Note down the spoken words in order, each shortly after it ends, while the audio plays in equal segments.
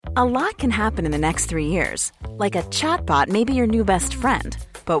A lot can happen in the next 3 years. Like a chatbot may be your new best friend.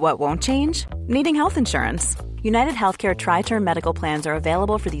 But what won't change? Needing health insurance. United Healthcare Tri-Term Medical Plans are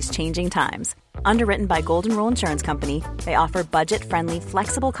available for these changing times. Underwritten by Golden Rule Insurance Company, they offer budget-friendly,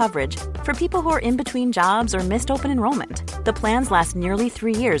 flexible coverage for people who are in between jobs or missed open enrollment. The plans last nearly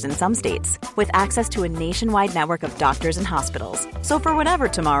 3 years in some states, with access to a nationwide network of doctors and hospitals. So for whatever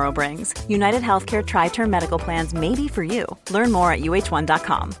tomorrow brings, United Healthcare Tri-Term Medical Plans may be for you. Learn more at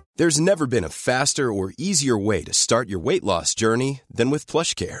uh1.com. There's never been a faster or easier way to start your weight loss journey than with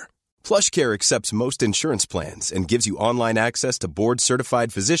PlushCare. PlushCare accepts most insurance plans and gives you online access to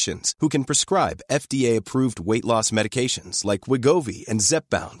board-certified physicians who can prescribe FDA-approved weight loss medications like Wegovy and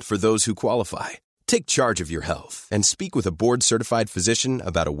Zepbound for those who qualify. Take charge of your health and speak with a board-certified physician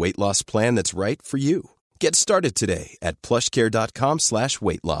about a weight loss plan that's right for you. Get started today at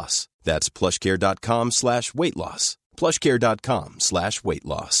plushcare.com/weight loss. That's plushcare.com/weight loss. plushcare.com/weight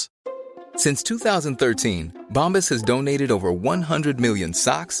loss. Since 2013, Bombas has donated over 100 million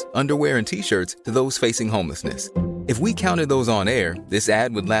socks, underwear, and T-shirts to those facing homelessness. If we counted those on air, this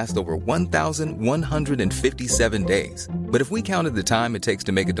ad would last over 1,157 days. But if we counted the time it takes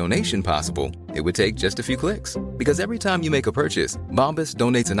to make a donation possible, it would take just a few clicks. Because every time you make a purchase, Bombas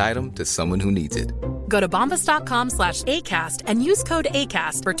donates an item to someone who needs it. Go to bombas.com/ACAST and use code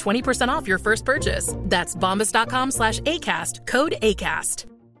ACAST for 20% off your first purchase. That's bombas.com/ACAST, code ACAST.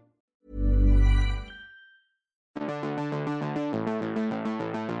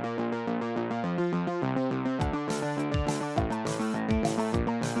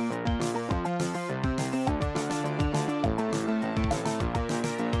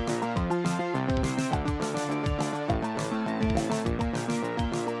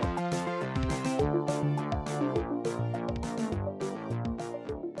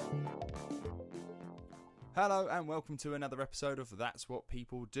 Hello and welcome to another episode of That's What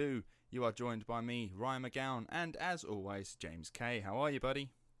People Do. You are joined by me, Ryan McGowan, and as always, James Kay. How are you,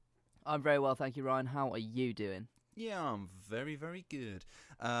 buddy? I'm very well, thank you, Ryan. How are you doing? Yeah, I'm very, very good.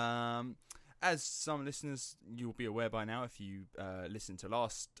 As some listeners, you'll be aware by now if you listened to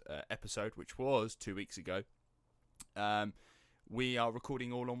last episode, which was 2 weeks ago, we are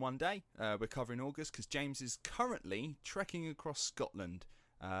recording all on one day. We're covering August because James is currently trekking across Scotland.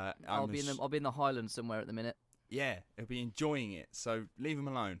 I'll be in the Highlands somewhere at the minute. Yeah, he'll be enjoying it, so leave him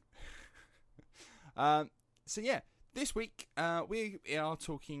alone. This week we are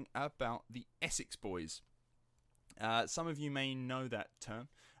talking about the Essex Boys. Some of you may know that term.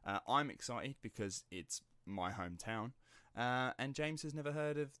 I'm excited because it's my hometown, and James has never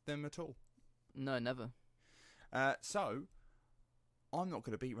heard of them at all. No, never. So, I'm not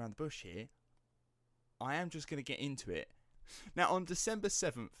going to beat around the bush here. I am just going to get into it. Now, on December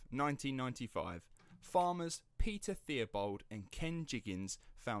 7th, 1995, farmers Peter Theobald and Ken Jiggins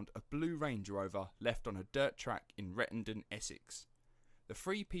found a blue Range Rover left on a dirt track in Rettendon, Essex. The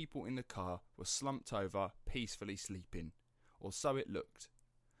three people in the car were slumped over, peacefully sleeping, or so it looked.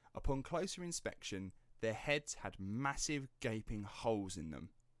 Upon closer inspection, their heads had massive gaping holes in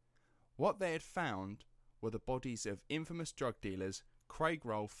them. What they had found were the bodies of infamous drug dealers Craig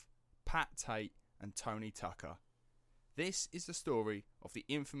Rolfe, Pat Tate and Tony Tucker. This is the story of the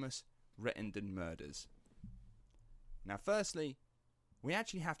infamous Rettendon murders. Now, firstly, we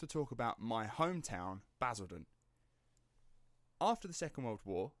actually have to talk about my hometown, Basildon. After the Second World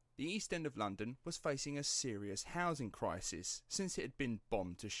War, the East End of London was facing a serious housing crisis since it had been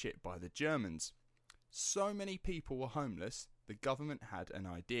bombed to shit by the Germans. So many people were homeless, the government had an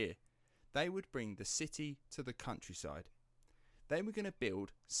idea. They would bring the city to the countryside. They were going to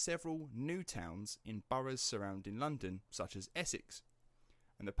build several new towns in boroughs surrounding London, such as Essex.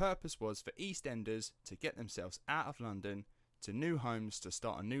 And the purpose was for East Enders to get themselves out of London to new homes to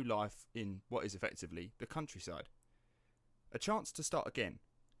start a new life in what is effectively the countryside. A chance to start again.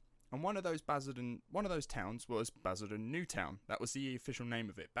 And one of those towns was Basildon Newtown. That was the official name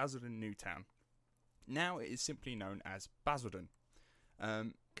of it, Basildon Newtown. Now it is simply known as Basildon.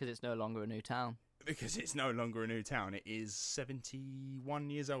 Because it's no longer a new town. Because it's no longer a new town. It is 71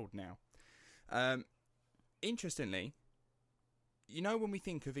 years old now. Interestingly, you know, when we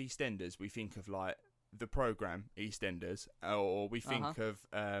think of EastEnders, we think of like the programme EastEnders, or we think of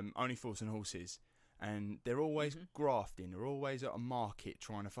Only Fools and Horses, and they're always grafting. They're always at a market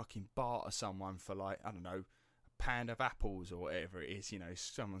trying to fucking barter someone for, like, I don't know, a pound of apples or whatever it is. You know,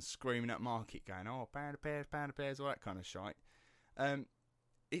 someone screaming at market going, "Oh, pound of pears," all that kind of shite.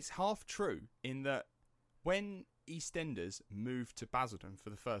 It's half true in that when EastEnders moved to Basildon for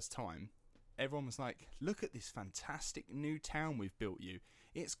the first time, everyone was like, look at this fantastic new town we've built you.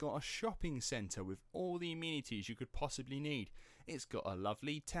 It's got a shopping centre with all the amenities you could possibly need. It's got a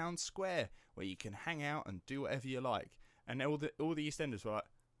lovely town square where you can hang out and do whatever you like. And all the EastEnders were like,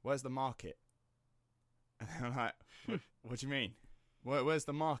 where's the market? And they were like, what do you mean? Where's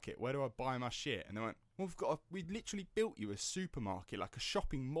the market? Where do I buy my shit? And they went, well, we literally built you a supermarket, like a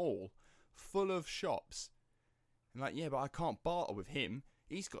shopping mall full of shops. And like, yeah, but I can't barter with him.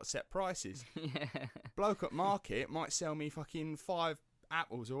 He's got set prices. Yeah. Bloke at market might sell me fucking 5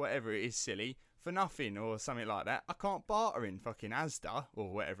 apples or whatever it is, silly, for nothing or something like that. I can't barter in fucking Asda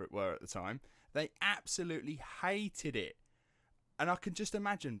or whatever it were at the time. They absolutely hated it. And I can just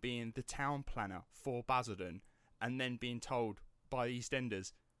imagine being the town planner for Basildon and then being told by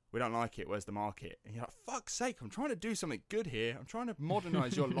EastEnders, we don't like it, where's the market? And you're like, fuck's sake, I'm trying to do something good here. I'm trying to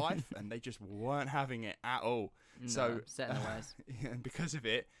modernise your life. And they just weren't having it at all. No, so set in their ways. and because of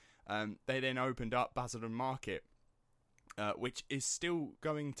it, they then opened up Basildon Market, which is still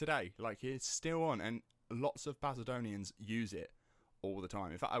going today. Like, it's still on, and lots of Basildonians use it all the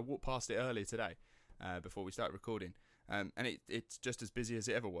time. In fact, I walked past it earlier today before we started recording. And it's just as busy as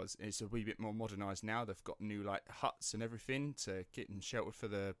it ever was. It's a wee bit more modernised now. They've got new like huts and everything to get and sheltered for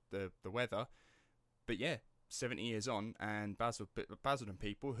the weather. But yeah, 70 years on, and Basildon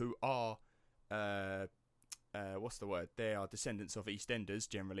people who are what's the word? They are descendants of EastEnders.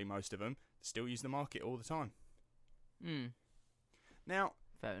 Generally, most of them still use the market all the time. Now,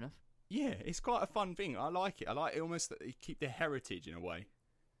 fair enough. Yeah, it's quite a fun thing. I like it. I like it almost that they keep their heritage in a way.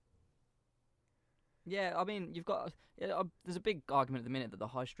 Yeah, I mean, you've got there's a big argument at the minute that the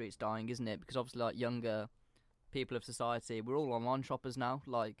high street's dying, isn't it? Because obviously, like, younger people of society, we're all online shoppers now.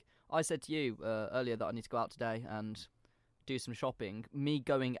 Like I said to you earlier that I need to go out today and do some shopping. Me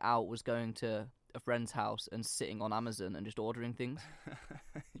going out was going to a friend's house and sitting on Amazon and just ordering things.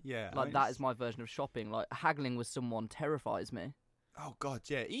 Yeah, like that is my version of shopping. Like haggling with someone terrifies me. Oh God,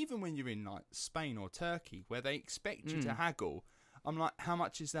 yeah. Even when you're in like Spain or Turkey, where they expect you to haggle, I'm like, how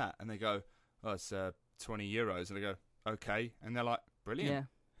much is that? And they go, oh, it's 20 euros. And I go, okay. And they're like, brilliant. Yeah,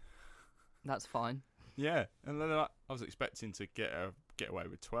 that's fine. Yeah. And then they're like, I was expecting to get away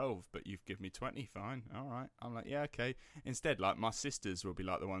with 12, but you've given me 20. Fine. All right. I'm like, yeah, okay. Instead, like, my sisters will be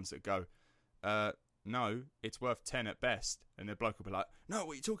like the ones that go, no, it's worth 10 at best. And the bloke will be like, no,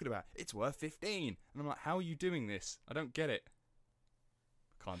 what are you talking about? It's worth 15. And I'm like, how are you doing this? I don't get it.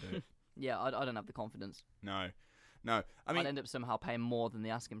 Can't do it. Yeah, I don't have the confidence. No. I mean, I'd end up somehow paying more than the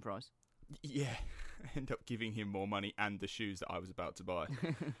asking price. Yeah, end up giving him more money and the shoes that I was about to buy.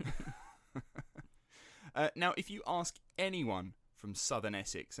 Now, if you ask anyone from southern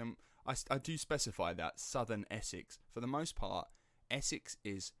Essex, and I do specify that, southern Essex, for the most part, Essex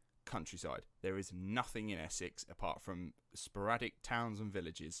is countryside. There is nothing in Essex apart from sporadic towns and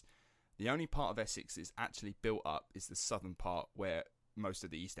villages. The only part of Essex that's actually built up is the southern part where most of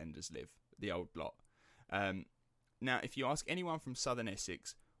the EastEnders live, the old lot. Now, if you ask anyone from southern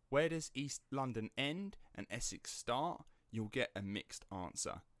Essex, where does East London end and Essex start, you'll get a mixed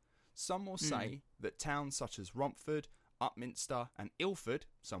answer. Some will say that towns such as Romford, Upminster and Ilford,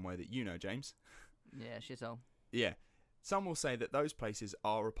 somewhere that you know, James. Yeah, shithole. Yeah. Some will say that those places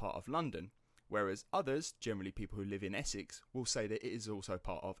are a part of London, whereas others, generally people who live in Essex, will say that it is also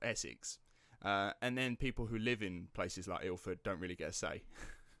part of Essex. And then people who live in places like Ilford don't really get a say.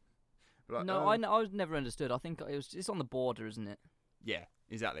 Like, no, I was never understood. I think it's on the border, isn't it? Yeah,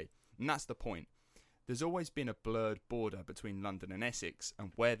 exactly. And that's the point. There's always been a blurred border between London and Essex,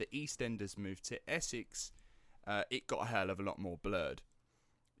 and where the EastEnders moved to Essex, it got a hell of a lot more blurred.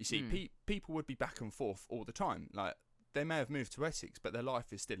 You see, people would be back and forth all the time. Like, they may have moved to Essex, but their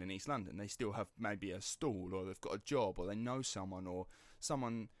life is still in East London. They still have maybe a stall, or they've got a job, or they know someone, or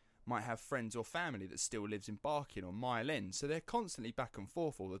someone might have friends or family that still lives in Barking or Mile End. So they're constantly back and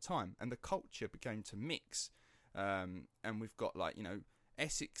forth all the time, and the culture began to mix. And we've got, like, you know,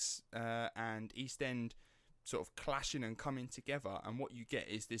 Essex and East End sort of clashing and coming together, and what you get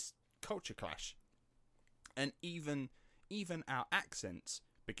is this culture clash. And even our accents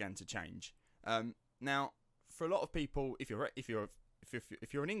began to change. Now, for a lot of people, if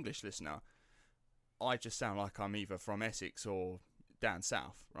you're an English listener, I just sound like I'm either from Essex or down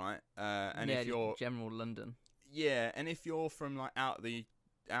south, right? And yeah, if you're general London, yeah, and if you're from like out of the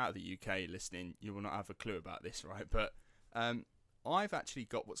UK listening, you will not have a clue about this, right? But I've actually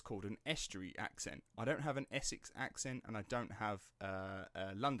got what's called an estuary accent. I don't have an Essex accent, and I don't have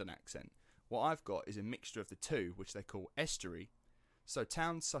a London accent. What I've got is a mixture of the two, which they call estuary. So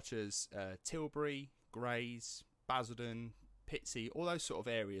towns such as Tilbury, Grays, Basildon, Pitsea, all those sort of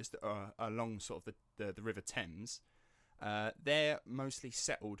areas that are along sort of the River Thames, they're mostly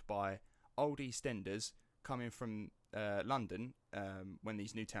settled by old EastEnders coming from London when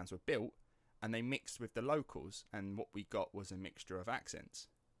these new towns were built, and they mixed with the locals, and what we got was a mixture of accents.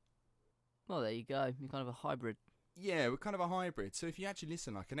 Well, there you go. You're kind of a hybrid. Yeah, we're kind of a hybrid. So if you actually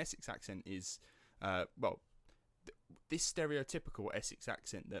listen, like an Essex accent is, this stereotypical Essex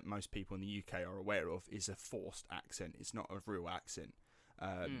accent that most people in the UK are aware of is a forced accent. It's not a real accent.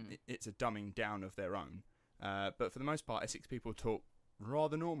 It's a dumbing down of their own. But for the most part, Essex people talk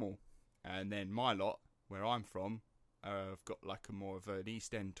rather normal. And then my lot, where I'm from, have got like a more of an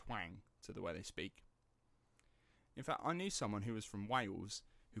East End twang to the way they speak. In fact, I knew someone who was from Wales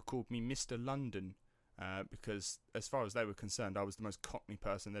who called me Mr. London because, as far as they were concerned, I was the most Cockney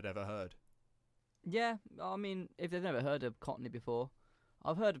person they'd ever heard. Yeah, I mean, if they've never heard of Cockney before,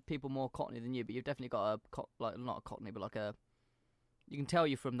 I've heard of people more Cockney than you, but you've definitely got not a Cockney, but you can tell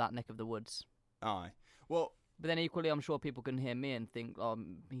you're from that neck of the woods. Aye. Well, but then equally, I'm sure people can hear me and think, oh,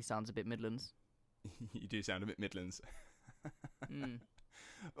 he sounds a bit Midlands. You do sound a bit Midlands.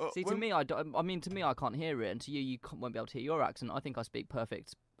 See, to me, I can't hear it, and to you, you won't be able to hear your accent. I think I speak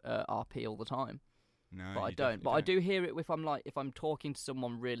perfect RP all the time. No, but I don't. But I do hear it if I'm talking to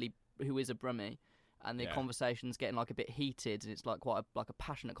someone really who is a Brummie, and the conversation's getting like a bit heated, and it's like quite a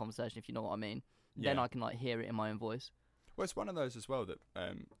passionate conversation, if you know what I mean. Then I can like hear it in my own voice. Well, it's one of those as well that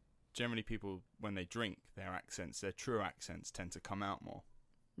generally people, when they drink, their true accents tend to come out more.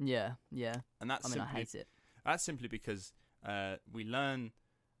 Yeah. And that's I hate it. That's simply because we learn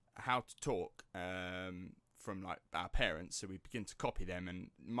how to talk from like our parents, so we begin to copy them,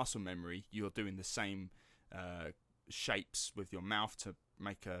 and muscle memory, you're doing the same shapes with your mouth to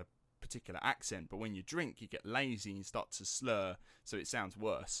make a particular accent, but when you drink you get lazy and you start to slur, so it sounds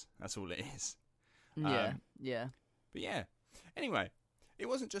worse. That's all it is. Yeah. But yeah, anyway, it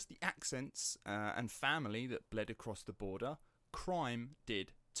wasn't just the accents and family that bled across the border. Crime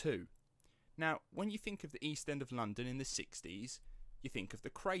did too. Now, when you think of the East End of London in the 60s, you think of the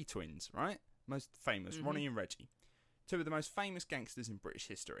Cray twins, right? Most famous, Ronnie and Reggie. Two of the most famous gangsters in British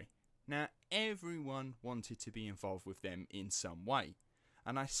history. Now, everyone wanted to be involved with them in some way.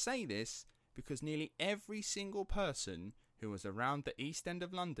 And I say this because nearly every single person who was around the East End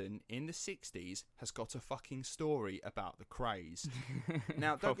of London in the 60s has got a fucking story about the Crays.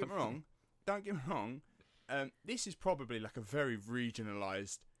 Now, don't get me wrong, this is probably like a very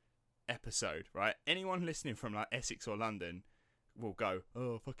regionalised episode, right? Anyone listening from like Essex or London will go,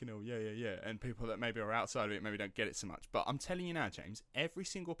 oh, fucking hell, yeah. And people that maybe are outside of it maybe don't get it so much. But I'm telling you now, James, every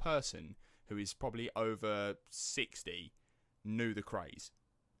single person who is probably over 60 knew the Crays.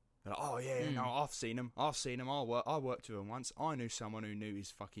 They're like, oh, yeah, no, I've seen them. I worked with them once. I knew someone who knew his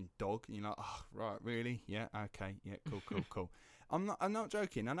fucking dog. And you're like, oh, right, really? Yeah, okay, yeah, cool. I'm not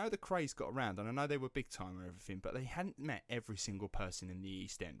joking. I know the Crays got around, and I know they were big time and everything, but they hadn't met every single person in the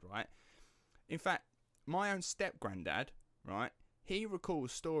East End, right? In fact, my own step-granddad, right, he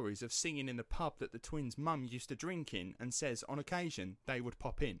recalls stories of singing in the pub that the twins' mum used to drink in, and says on occasion they would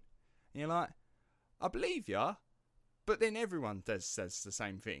pop in. And you're like, I believe ya, but then everyone says the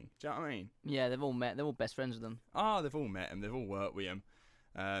same thing. Do you know what I mean? Yeah, they've all met. They're all best friends with them. Oh, they've all met them. They've all worked with them.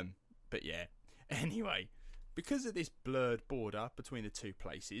 But yeah. Anyway, because of this blurred border between the two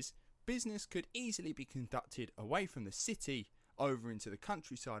places, business could easily be conducted away from the city over into the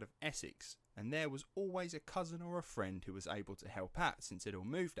countryside of Essex, and there was always a cousin or a friend who was able to help out since they'd all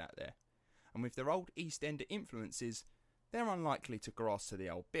moved out there. And with their old East Ender influences, they're unlikely to grasp to the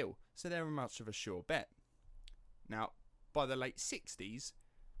old bill, so they're much of a sure bet. Now, by the late 60s,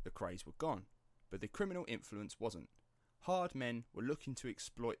 the Crays were gone, but the criminal influence wasn't. Hard men were looking to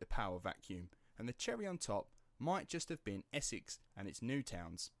exploit the power vacuum, and the cherry on top might just have been Essex and its new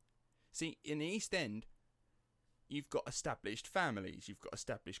towns. See, in the East End, you've got established families, you've got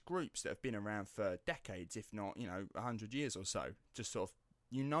established groups that have been around for decades, if not, 100 years or so. Just sort of,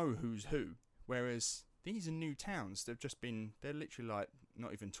 you know who's who. Whereas these are new towns. They're literally like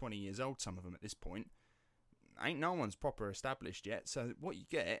not even 20 years old, some of them at this point. Ain't no one's proper established yet, so what you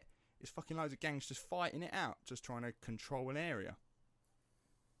get is fucking loads of gangs just fighting it out, just trying to control an area.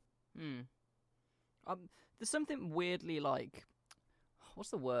 There's something weirdly like,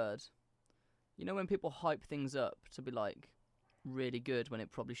 what's the word? You know when people hype things up to be like really good when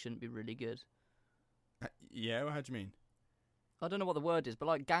it probably shouldn't be really good? Yeah, how do you mean? I don't know what the word is, but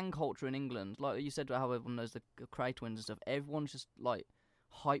like gang culture in England, like you said how everyone knows the Cray twins and stuff, everyone just like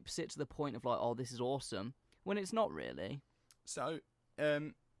hypes it to the point of like, oh, this is awesome, when it's not really. So,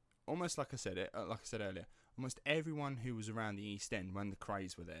 almost like I said earlier, almost everyone who was around the East End when the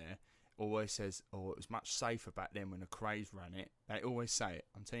Crays were there always says, "Oh, it was much safer back then when the Krays ran it." They always say it.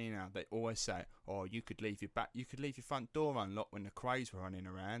 I'm telling you now, they always say it. "Oh, you could leave your front door unlocked when the Krays were running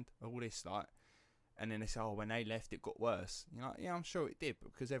around." All this like, and then they say, "Oh, when they left, it got worse." You're like, "Yeah, I'm sure it did,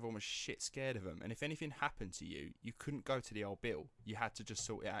 but because everyone was shit scared of them, and if anything happened to you, you couldn't go to the old Bill. You had to just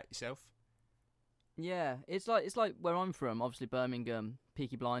sort it out yourself." Yeah, it's like where I'm from. Obviously, Birmingham,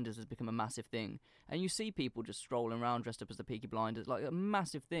 Peaky Blinders has become a massive thing, and you see people just strolling around dressed up as the Peaky Blinders, like a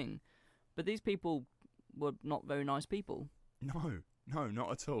massive thing. But these people were not very nice people. No,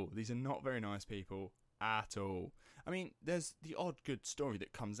 not at all. These are not very nice people at all. I mean, there's the odd good story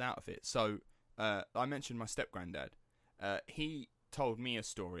that comes out of it. So, I mentioned my step-granddad. He told me a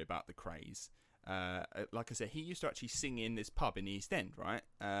story about the Krays. Like I said, he used to actually sing in this pub in the East End, right?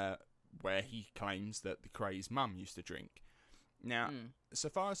 Where he claims that the Krays' mum used to drink. Now, so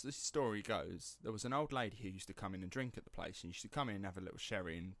far as the story goes, there was an old lady who used to come in and drink at the place. She used to come in and have a little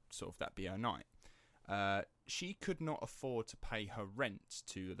sherry and sort of that be her night. She could not afford to pay her rent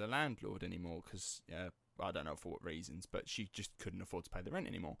to the landlord anymore because, I don't know for what reasons, but she just couldn't afford to pay the rent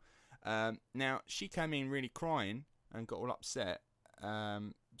anymore. Now, she came in really crying and got all upset,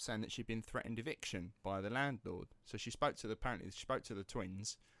 saying that she'd been threatened eviction by the landlord. So she spoke to the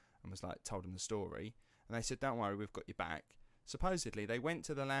twins and was like, told them the story. And they said, "Don't worry, we've got your back." Supposedly, they went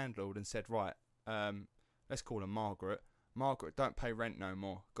to the landlord and said, "Right, let's call her Margaret. Margaret, don't pay rent no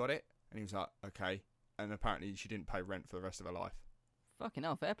more. Got it?" And he was like, "Okay." And apparently she didn't pay rent for the rest of her life. Fucking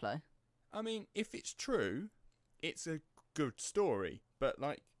hell, fair play. I mean, if it's true, it's a good story. But,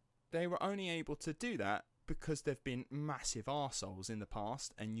 like, they were only able to do that because they've been massive arseholes in the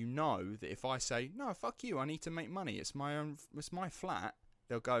past. And you know that if I say, "No, fuck you, I need to make money. It's my flat,"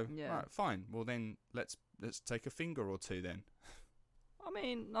 they'll go, Yeah. "Right, fine. Well, then let's take a finger or two then." I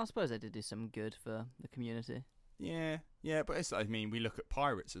mean, I suppose they did do some good for the community. Yeah, but it's, I mean, we look at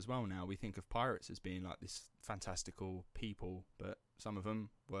pirates as well now. We think of pirates as being like this fantastical people, but some of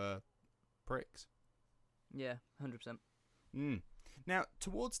them were pricks. Yeah, 100%. Now,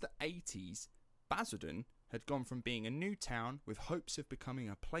 towards the 80s, Basildon had gone from being a new town with hopes of becoming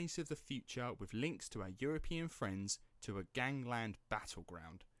a place of the future with links to our European friends to a gangland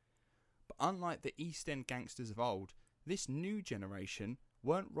battleground. But unlike the East End gangsters of old, this new generation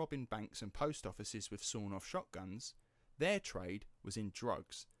weren't robbing banks and post offices with sawn-off shotguns. Their trade was in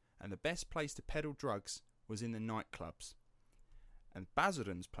drugs, and the best place to peddle drugs was in the nightclubs. And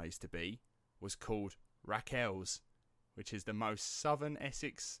Basildon's place to be was called Raquel's, which is the most southern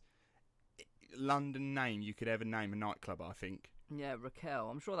Essex London name you could ever name a nightclub, I think. Yeah, Raquel.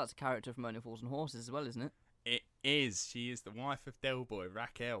 I'm sure that's a character from Only Fools and Horses as well, isn't it? It is. She is the wife of Del Boy,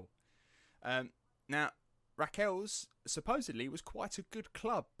 Raquel. Now, Raquel's supposedly was quite a good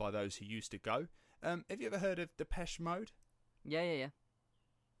club by those who used to go. Have you ever heard of Depeche Mode? Yeah.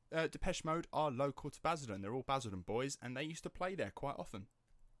 Depeche Mode are local to Basildon. They're all Basildon boys, and they used to play there quite often.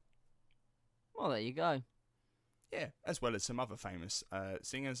 Well, there you go. Yeah, as well as some other famous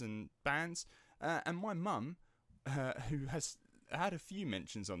singers and bands. And my mum, who has had a few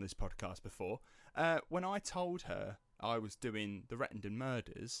mentions on this podcast before, when I told her I was doing the Rettendon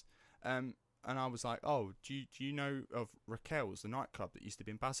Murders, and I was like, "Oh, do you know of Raquel's, the nightclub that used to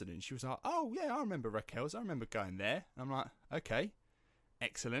be in Basildon?" And she was like, "Oh, yeah, I remember Raquel's. I remember going there." And I'm like, "Okay,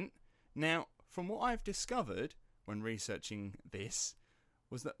 excellent." Now, from what I've discovered when researching this,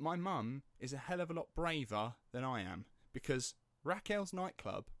 was that my mum is a hell of a lot braver than I am, because Raquel's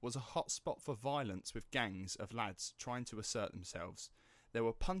nightclub was a hot spot for violence with gangs of lads trying to assert themselves. There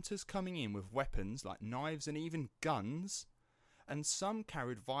were punters coming in with weapons like knives and even guns, and some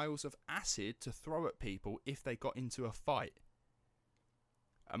carried vials of acid to throw at people if they got into a fight.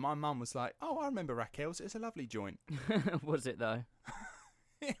 And my mum was like, "Oh, I remember Raquel's. It's a lovely joint." Was it, though?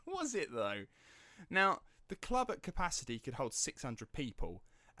 Was it, though? Now, the club at capacity could hold 600 people,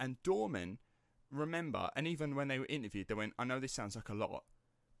 and doormen remember, and even when they were interviewed, they went, "I know this sounds like a lot,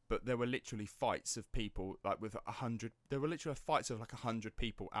 but there were literally fights of people, like with 100, there were literally fights of like 100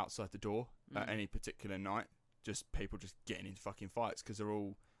 people outside the door at any particular night. Just people just getting into fucking fights because they're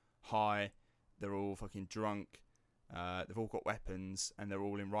all high, they're all fucking drunk, they've all got weapons, and they're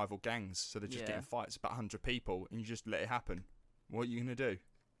all in rival gangs. So they're just getting fights about 100 people, and you just let it happen. What are you going to do?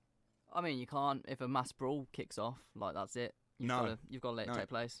 I mean, you can't. If a mass brawl kicks off, like, that's it. You've got to let it take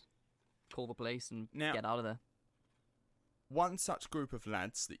place. Call the police and get out of there. One such group of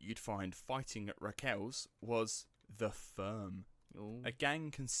lads that you'd find fighting at Raquel's was the Firm. Ooh. A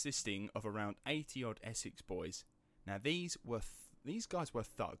gang consisting of around 80-odd Essex boys. Now, these guys were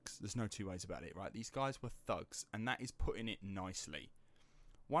thugs. There's no two ways about it, right? These guys were thugs, and that is putting it nicely.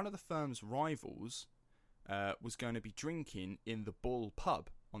 One of the Firm's rivals was going to be drinking in the Bull pub,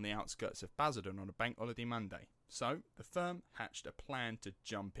 on the outskirts of Basildon on a bank holiday Monday. So the firm hatched a plan to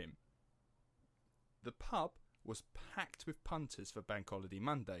jump him. The pub was packed with punters for bank holiday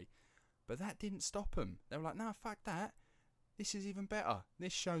Monday, but that didn't stop them. They were like, no, fuck that. This is even better.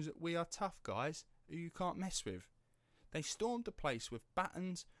 This shows that we are tough guys who you can't mess with. They stormed the place with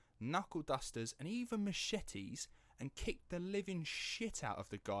batons, knuckle dusters and even machetes and kicked the living shit out of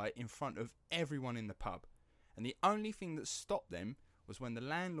the guy in front of everyone in the pub. And the only thing that stopped them was when the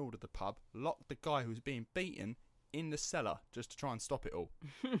landlord of the pub locked the guy who was being beaten in the cellar just to try and stop it all.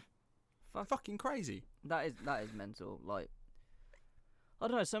 Fucking crazy. That is mental. Like, I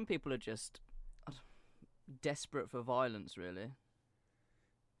don't know, some people are just desperate for violence, really.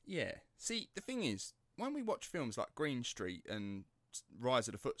 Yeah. See, the thing is, when we watch films like Green Street and Rise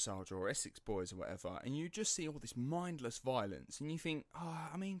of the Foot Soldier or Essex Boys or whatever, and you just see all this mindless violence, and you think, oh,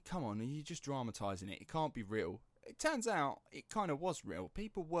 I mean, come on, you're just dramatising it. It can't be real. It turns out it kind of was real.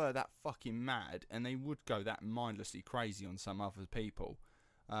 People were that fucking mad, and they would go that mindlessly crazy on some other people.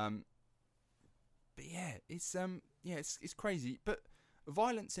 But yeah, it's crazy. But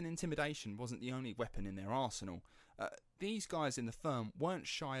violence and intimidation wasn't the only weapon in their arsenal. These guys in the firm weren't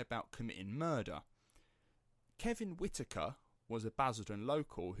shy about committing murder. Kevin Whitaker was a Basildon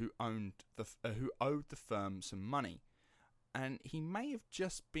local who owed the firm some money, and he may have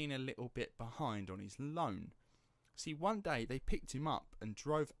just been a little bit behind on his loan. See, one day they picked him up and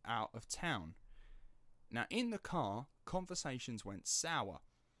drove out of town. Now, in the car, conversations went sour,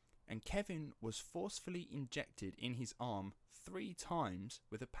 and Kevin was forcefully injected in his arm 3 times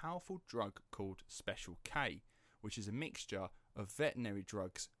with a powerful drug called Special K, which is a mixture of veterinary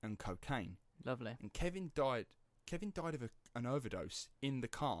drugs and cocaine. Lovely. And Kevin died of an overdose in the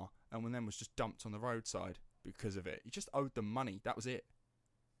car, and then was just dumped on the roadside because of it. He just owed them money. That was it.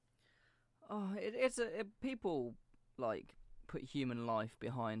 Oh, people like put human life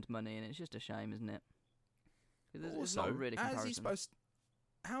behind money, and it's just a shame, isn't it? It's not really comparison.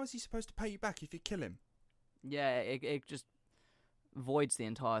 How is he supposed to pay you back if you kill him? Yeah, it just voids the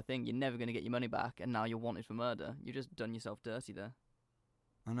entire thing. You're never going to get your money back, and now you're wanted for murder. You've just done yourself dirty there.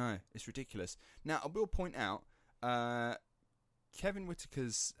 I know, it's ridiculous. Now, I will point out, Kevin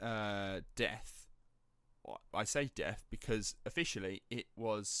Whitaker's death, I say death because officially it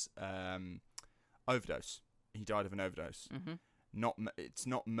was overdose. He died of an overdose. Mm-hmm. It's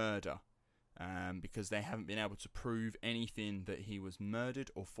not murder, because they haven't been able to prove anything that he was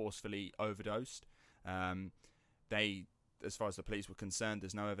murdered or forcefully overdosed. As far as the police were concerned,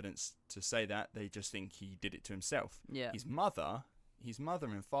 there's no evidence to say that. They just think he did it to himself. Yeah. His mother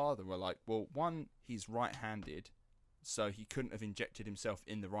and father were like, well, one, he's right-handed, so he couldn't have injected himself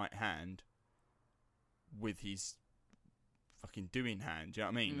in the right hand with his fucking doing hand. Do you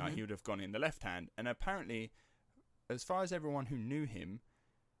know what I mean? Mm-hmm. Like, he would have gone in the left hand. And apparently, as far as everyone who knew him,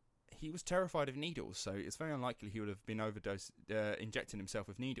 he was terrified of needles, so it's very unlikely he would have been injecting himself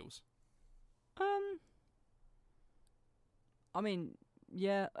with needles. I mean,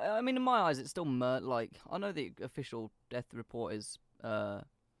 yeah. I mean, in my eyes, it's still murder. Like, I know the official death report is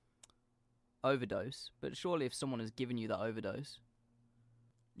overdose, but surely if someone has given you that overdose.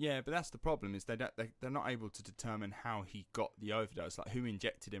 Yeah, but that's the problem, is they're not able to determine how he got the overdose, like who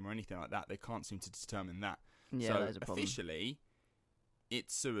injected him or anything like that. They can't seem to determine that. Yeah, so that is a problem. Officially,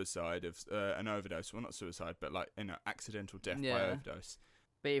 it's suicide of an overdose. Well, not suicide, but like accidental death by overdose.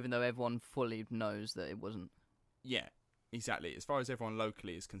 But even though everyone fully knows that it wasn't. Yeah, exactly. As far as everyone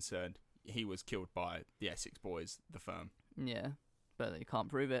locally is concerned, he was killed by the Essex Boys, the firm. Yeah, but you can't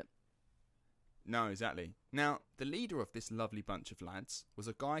prove it. No, exactly. Now, the leader of this lovely bunch of lads was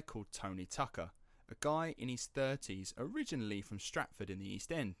a guy called Tony Tucker, a guy in his 30s, originally from Stratford in the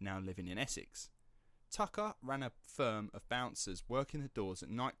East End, now living in Essex. Tucker ran a firm of bouncers working the doors at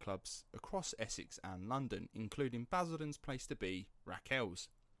nightclubs across Essex and London, including Basildon's place to be, Raquel's.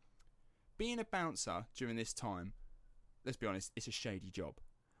 Being a bouncer during this time, let's be honest, it's a shady job.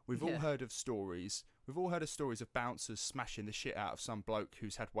 We've all heard of stories. We've all heard of stories of bouncers smashing the shit out of some bloke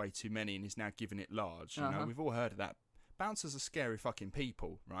who's had way too many and is now giving it large. You know, we've all heard of that. Bouncers are scary fucking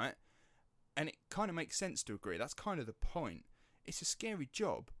people, right? And it kind of makes sense to agree. That's kind of the point. It's a scary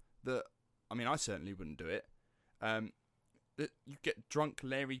job that, I mean, I certainly wouldn't do it. That you get drunk,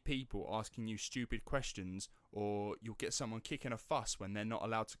 leery people asking you stupid questions, or you'll get someone kicking a fuss when they're not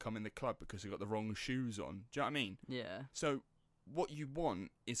allowed to come in the club because they've got the wrong shoes on. Do you know what I mean? Yeah. So what you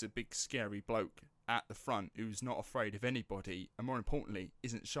want is a big scary bloke at the front who's not afraid of anybody, and more importantly,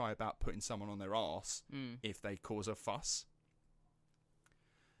 isn't shy about putting someone on their arse if they cause a fuss.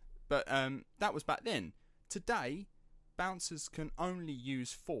 But that was back then. Today, bouncers can only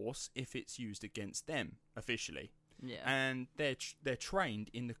use force if it's used against them, officially. Yeah. And they're trained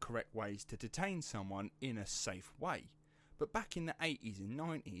in the correct ways to detain someone in a safe way. But back in the 80s and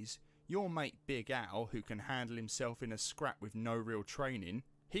 90s, your mate Big Al, who can handle himself in a scrap with no real training,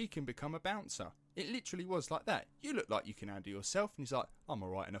 he can become a bouncer. It literally was like that. You look like you can handle yourself, and he's like, I'm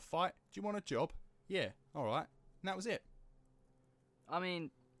alright in a fight. Do you want a job? Yeah, alright. And that was it. I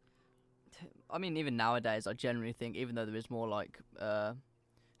mean, even nowadays, I generally think, even though there is more like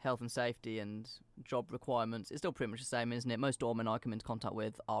health and safety and job requirements, it's still pretty much the same, isn't it? Most doormen I come into contact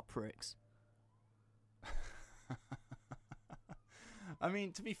with are pricks. I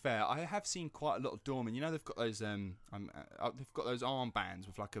mean, to be fair, I have seen quite a lot of doormen. You know, they've got those they've got those armbands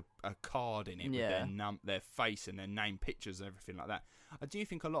with like a card in it with their face and their name, pictures, and everything like that. I do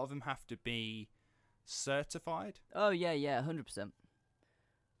think a lot of them have to be certified. Oh yeah, 100%.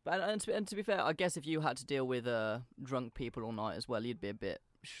 And to be fair, I guess if you had to deal with drunk people all night as well, you'd be a bit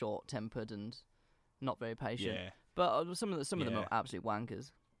short-tempered and not very patient. Yeah. But some of them are absolute wankers.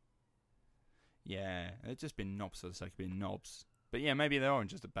 Yeah, they've just been knobs for the sake of being knobs. But yeah, maybe they are in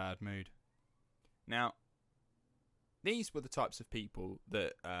just a bad mood. Now, these were the types of people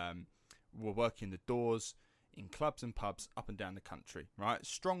that were working the doors in clubs and pubs up and down the country, right?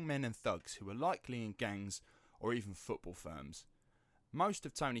 Strong men and thugs who were likely in gangs or even football firms. Most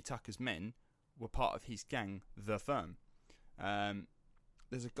of Tony Tucker's men were part of his gang, The Firm.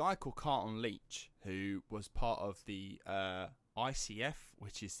 There's a guy called Carlton Leach who was part of the ICF,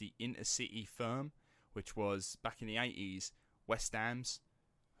 which is the Intercity Firm, which was, back in the 80s, West Ham's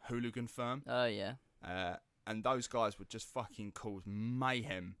hooligan firm. Oh, yeah. And those guys would just fucking cause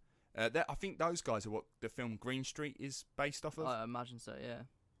mayhem. I think those guys are what the film Green Street is based off of. I imagine so, yeah.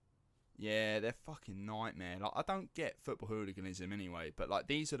 Yeah, they're fucking nightmare. Like, I don't get football hooliganism anyway, but like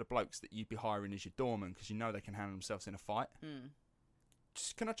these are the blokes that you'd be hiring as your doorman because you know they can handle themselves in a fight.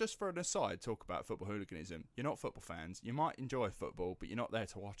 Can I just, for an aside, talk about football hooliganism? You're not football fans. You might enjoy football, but you're not there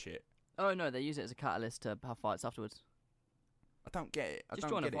to watch it. Oh no, they use it as a catalyst to have fights afterwards. I don't get it. Just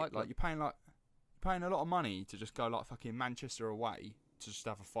join a fight club. Like you're paying a lot of money to just go like fucking Manchester away to just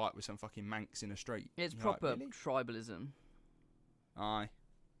have a fight with some fucking manx in the street. It's proper tribalism. Aye.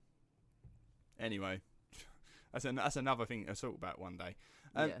 Anyway, that's another thing to talk about one day.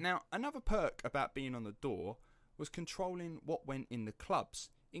 Now, another perk about being on the door was controlling what went in the clubs,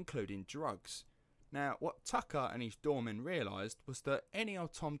 including drugs. Now, what Tucker and his doormen realised was that any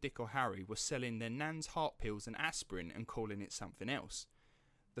old Tom, Dick or Harry was selling their nan's heart pills and aspirin and calling it something else.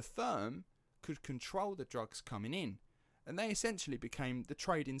 The firm could control the drugs coming in, and they essentially became the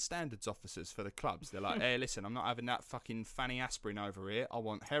trading standards officers for the clubs. They're like, hey, listen, I'm not having that fucking fanny aspirin over here. I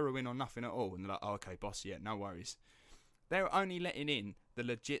want heroin or nothing at all. And they're like, oh, okay, boss, yeah, no worries. They were only letting in the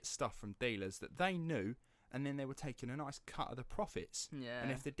legit stuff from dealers that they knew, and then they were taking a nice cut of the profits. Yeah. And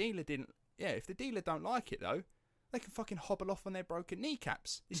if the dealer don't like it though, they can fucking hobble off on their broken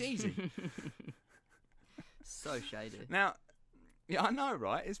kneecaps. It's easy. So shady. Now, yeah, I know,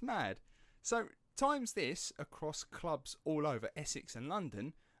 right? It's mad. So times this across clubs all over Essex and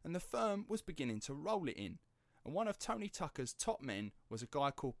London, and the firm was beginning to roll it in. And one of Tony Tucker's top men was a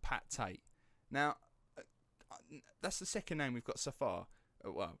guy called Pat Tate. Now, that's the second name we've got so far,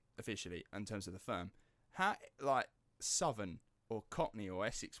 well, officially, in terms of the firm. How, like, Southern or Cockney or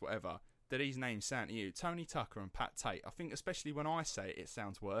Essex, whatever, do these names sound to you? Tony Tucker and Pat Tate. I think especially when I say it, it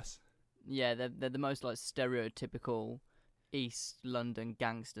sounds worse. Yeah, they're the most like stereotypical East London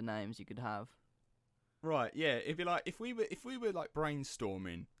gangster names you could have. Right, yeah. It'd be like if we were like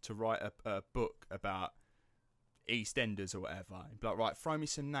brainstorming to write a book about EastEnders or whatever. It'd be like, right, throw me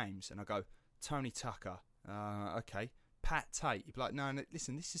some names, and I go Tony Tucker. Okay. Pat Tate. You'd be like, no,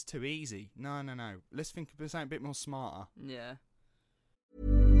 listen, this is too easy. No. Let's think of something a bit more smarter. Yeah.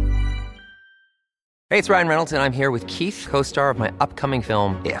 Hey, it's Ryan Reynolds, and I'm here with Keith, co-star of my upcoming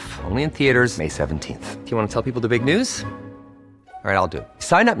film, If, only in theaters May 17th. Do you want to tell people the big news? All right, I'll do it.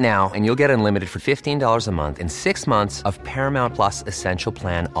 Sign up now and you'll get unlimited for $15 a month and 6 months of Paramount Plus Essential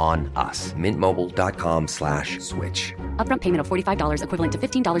Plan on us. MintMobile.com/switch. Upfront payment of $45 equivalent to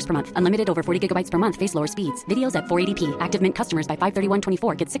 $15 per month. Unlimited over 40 gigabytes per month. Face lower speeds. Videos at 480p. Active Mint customers by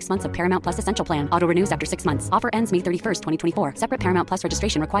 531.24 get 6 months of Paramount Plus Essential Plan. Auto renews after 6 months. Offer ends May 31st, 2024. Separate Paramount Plus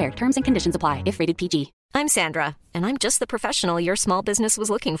registration required. Terms and conditions apply if rated PG. I'm Sandra, and I'm just the professional your small business was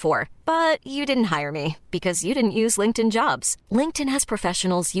looking for. But you didn't hire me because you didn't use LinkedIn Jobs. LinkedIn has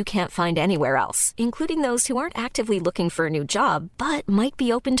professionals you can't find anywhere else, including those who aren't actively looking for a new job, but might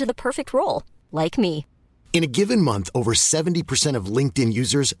be open to the perfect role, like me. In a given month, over 70% of LinkedIn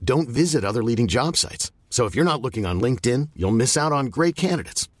users don't visit other leading job sites. So if you're not looking on LinkedIn, you'll miss out on great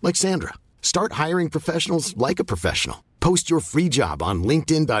candidates like Sandra. Start hiring professionals like a professional. Post your free job on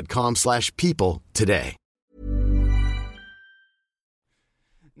linkedin.com/people today.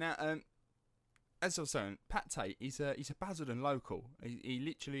 Now, as I was saying, Pat Tate, he's a Basildon local. He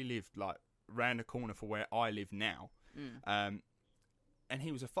literally lived like round the corner for where I live now. And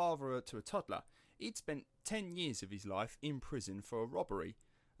he was a father to a toddler. He'd spent 10 years of his life in prison for a robbery.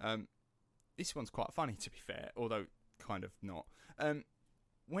 This one's quite funny, to be fair, although kind of not.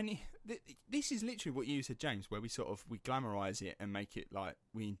 This is literally what you said, James, where we glamorise it and make it like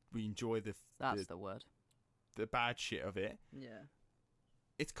we enjoy the word, the bad shit of it. Yeah,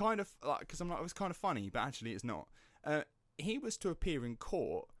 it's kind of like, because I'm like, it was kind of funny, but actually it's not. He was to appear in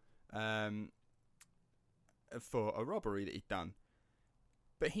court for a robbery that he'd done.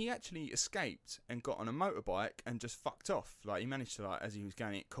 But he actually escaped and got on a motorbike and just fucked off. Like, he managed to, like, as he was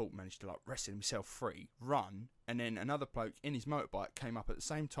going at court, managed to, like, wrestle himself free, run, and then another bloke in his motorbike came up at the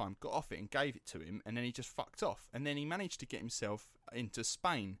same time, got off it and gave it to him, and then he just fucked off. And then he managed to get himself into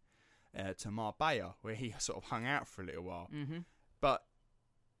Spain, to Marbella, where he sort of hung out for a little while. Mm-hmm. But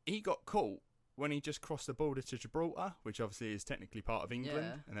he got caught when he just crossed the border to Gibraltar, which obviously is technically part of England.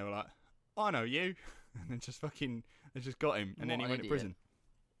 Yeah. And they were like, I know you. And then they just got him, and then he went to prison.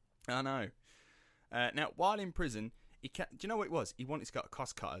 I know. Now, while in prison, do you know what it was? He wanted to go to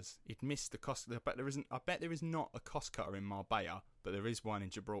cost cutters. He'd missed the cost. I bet there is not a cost cutter in Marbella, but there is one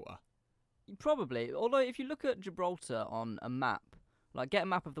in Gibraltar. Probably. Although, if you look at Gibraltar on a map, like get a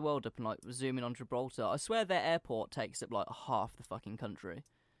map of the world up and like zoom in on Gibraltar, I swear their airport takes up like half the fucking country.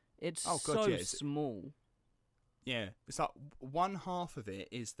 It's small. Yeah, it's like one half of it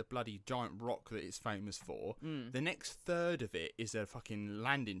is the bloody giant rock that it's famous for. The next third of it is a fucking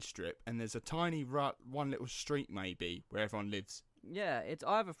landing strip, and there's a tiny one little street maybe where everyone lives. Yeah,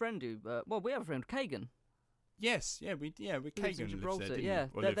 I have a friend who. We have a friend, Kagan. Yes, with Kagan lives in Gibraltar. Lives there, yeah,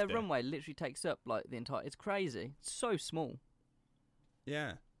 their there. Runway literally takes up like the entire. It's crazy. It's so small.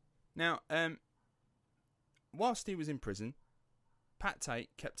 Yeah. Now, whilst he was in prison, Pat Tate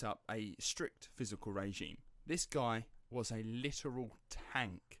kept up a strict physical regime. This guy was a literal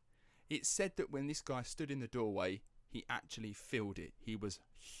tank. It's said that when this guy stood in the doorway, he actually filled it. He was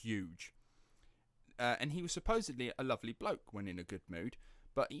huge. And he was supposedly a lovely bloke when in a good mood,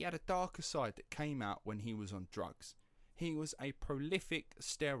 but he had a darker side that came out when he was on drugs. He was a prolific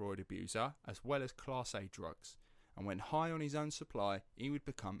steroid abuser as well as Class A drugs. And when high on his own supply, he would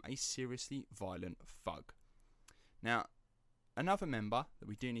become a seriously violent thug. Now, another member that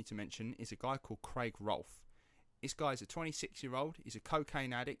we do need to mention is a guy called Craig Rolfe. This guy's a 26-year-old, he's a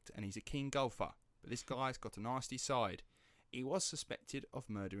cocaine addict, and he's a keen golfer. But this guy's got a nasty side. He was suspected of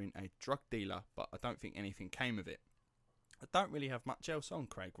murdering a drug dealer, but I don't think anything came of it. I don't really have much else on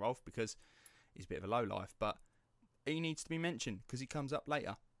Craig Rolfe because he's a bit of a lowlife, but he needs to be mentioned because he comes up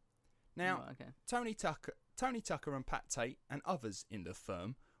later. Now, Tony Tucker and Pat Tate and others in the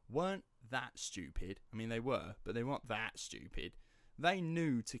firm weren't that stupid. I mean, they were, but they weren't that stupid. They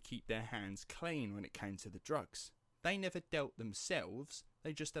knew to keep their hands clean when it came to the drugs. They never dealt themselves,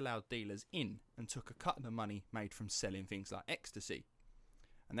 they just allowed dealers in and took a cut of the money made from selling things like ecstasy.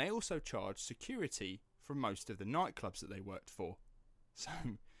 And they also charged security from most of the nightclubs that they worked for. So,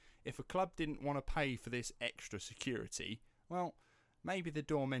 if a club didn't want to pay for this extra security, well, maybe the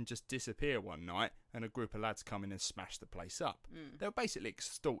doormen just disappear one night and a group of lads come in and smash the place up. They were basically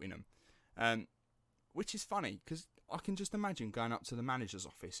extorting them. Which is funny, because I can just imagine going up to the manager's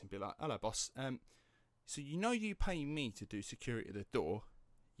office and be like, hello, boss. So you know you pay me to do security at the door?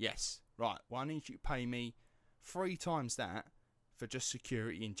 Yes. Right, well, I need you to pay me 3 times that for just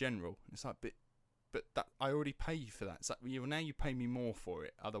security in general. And it's like, but that, I already pay you for that. It's like, well, now you pay me more for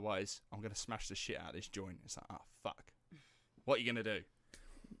it. Otherwise, I'm going to smash the shit out of this joint. It's like, oh, fuck. What are you going to do?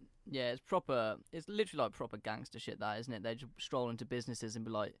 Yeah, it's literally like proper gangster shit, that, isn't it? They just stroll into businesses and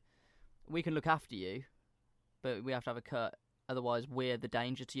be like, we can look after you, but we have to have a cut. Otherwise, we're the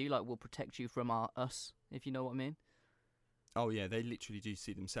danger to you. Like, we'll protect you from us, if you know what I mean. Oh yeah, they literally do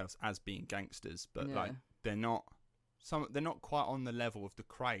see themselves as being gangsters, but Yeah. like they're not. They're not quite on the level of the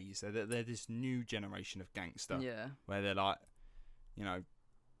craze. They're this new generation of gangster. Yeah. Where they're like, you know,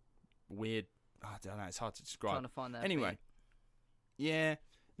 weird. I don't know. It's hard to describe. Trying to find their Anyway. feet. Yeah.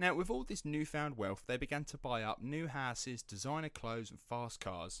 Now, with all this newfound wealth, they began to buy up new houses, designer clothes, and fast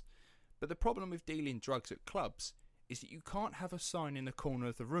cars. But the problem with dealing drugs at clubs is that you can't have a sign in the corner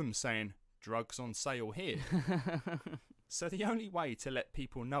of the room saying, drugs on sale here. So the only way to let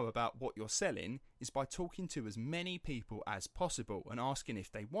people know about what you're selling is by talking to as many people as possible and asking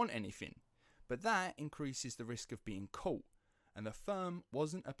if they want anything. But that increases the risk of being caught, and the firm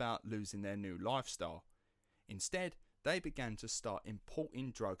wasn't about losing their new lifestyle. Instead, they began to start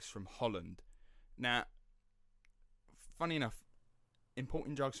importing drugs from Holland. Now, funny enough,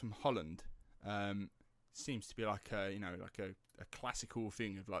 importing drugs from Holland seems to be like a classical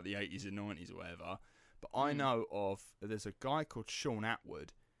thing of like the 80s and 90s or whatever. But I know there's a guy called Sean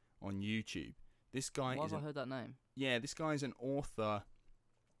Atwood on YouTube. This guy Why have I heard that name? Yeah, this guy is an author.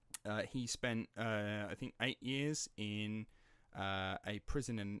 He spent, I think, 8 years in a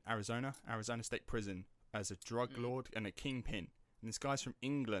prison in Arizona State Prison, as a drug lord and a kingpin. And this guy's from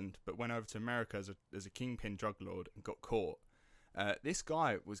England, but went over to America as a kingpin drug lord and got caught. This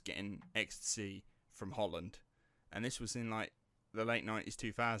guy was getting ecstasy from Holland, and this was in like the late 90s,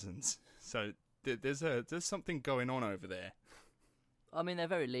 2000s. So there's something going on over there. I mean, they're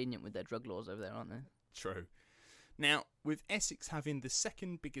very lenient with their drug laws over there, aren't they? True. Now, with Essex having the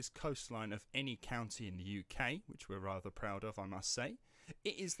second biggest coastline of any county in the UK, which we're rather proud of, I must say,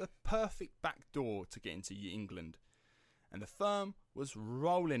 it is the perfect back door to get into England. And the firm was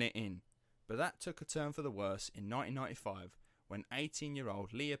rolling it in. But that took a turn for the worse in 1995, when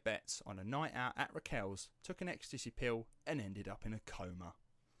 18-year-old Leah Betts, on a night out at Raquel's, took an ecstasy pill and ended up in a coma.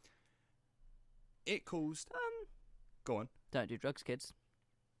 It caused... Go on. Don't do drugs, kids.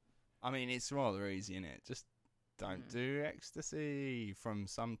 I mean, it's rather easy, isn't it? Just don't do ecstasy from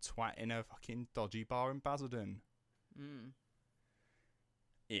some twat in a fucking dodgy bar in Basildon.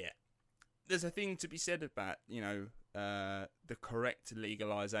 Yeah. There's a thing to be said about, the correct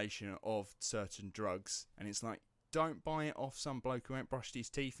legalisation of certain drugs. And it's like, don't buy it off some bloke who ain't brushed his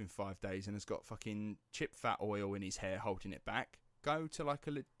teeth in 5 days and has got fucking chip fat oil in his hair holding it back. Go to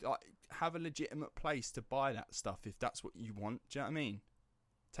have a legitimate place to buy that stuff if that's what you want. Do you know what I mean?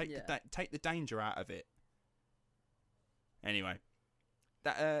 Take the danger out of it. Anyway,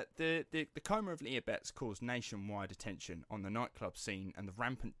 the coma of Leah Betts caused nationwide attention on the nightclub scene and the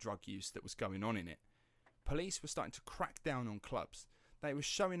rampant drug use that was going on in it. Police were starting to crack down on clubs. They were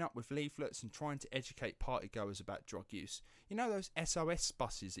showing up with leaflets and trying to educate partygoers about drug use. You know those SOS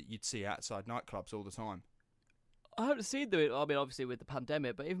buses that you'd see outside nightclubs all the time? I haven't seen them. I mean, obviously with the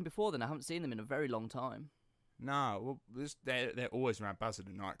pandemic, but even before then, I haven't seen them in a very long time. No, well, they're always around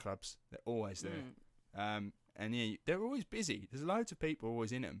Basildon nightclubs. They're always there. And yeah, they're always busy. There's loads of people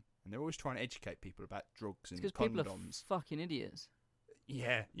always in them, and they're always trying to educate people about drugs and condoms. Because people are fucking idiots.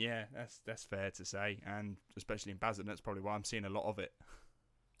 Yeah, that's fair to say, and especially in Basildon, that's probably why I'm seeing a lot of it.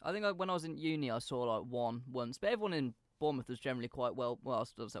 I think when I was in uni, I saw like one once, but everyone in Bournemouth was generally quite well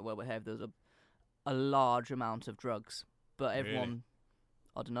behaved. There was a large amount of drugs, but everyone, really?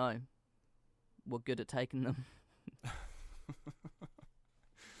 I don't know, were good at taking them.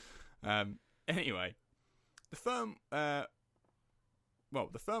 Anyway, the firm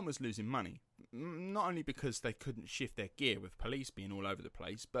was losing money, not only because they couldn't shift their gear with police being all over the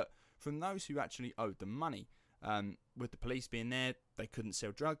place, but from those who actually owed them money. With the police being there, they couldn't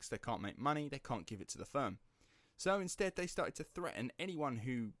sell drugs, they can't make money, they can't give it to the firm. So instead, they started to threaten anyone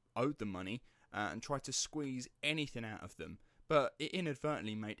who owed them money and tried to squeeze anything out of them, but it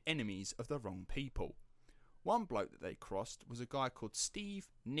inadvertently made enemies of the wrong people. One bloke that they crossed was a guy called Steve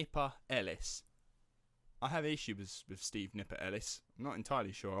Nipper Ellis. I have issues with Steve Nipper Ellis. I'm not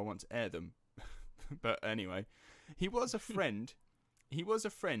entirely sure I want to air them. But anyway, he was a friend. He was a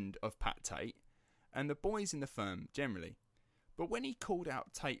friend of Pat Tate and the boys in the firm generally. But when he called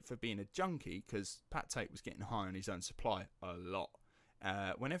out Tate for being a junkie, because Pat Tate was getting high on his own supply a lot,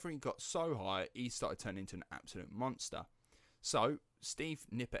 whenever he got so high, he started turning into an absolute monster. So Steve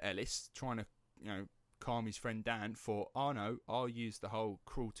Nipper Ellis, trying to calm his friend down for, oh no, I'll use the whole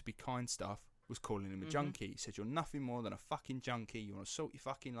cruel to be kind stuff, was calling him a junkie. He said, you're nothing more than a fucking junkie, you want to sort your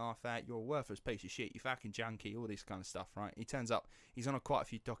fucking life out, you're a worthless piece of shit, you fucking junkie, all this kind of stuff, right? He turns up, he's on quite a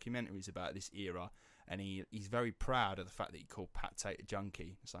few documentaries about this era, and he's very proud of the fact that he called Pat Tate a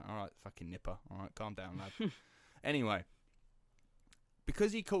junkie. It's like, alright, fucking Nipper, alright, calm down, lad. Anyway,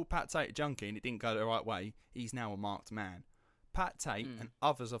 because he called Pat Tate a junkie and it didn't go the right way, he's now a marked man. Pat Tate and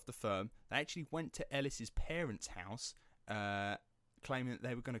others of the firm, they actually went to Ellis's parents' house, claiming that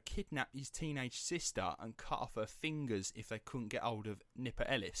they were going to kidnap his teenage sister and cut off her fingers if they couldn't get hold of Nipper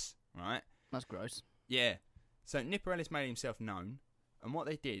Ellis, right? That's gross. Yeah. So Nipper Ellis made himself known, and what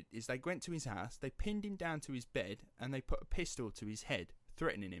they did is they went to his house, they pinned him down to his bed, and they put a pistol to his head,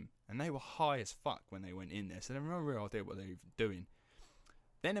 threatening him. And they were high as fuck when they went in there, so they had no real idea what they were doing.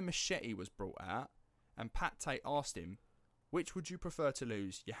 Then a machete was brought out, and Pat Tate asked him, which would you prefer to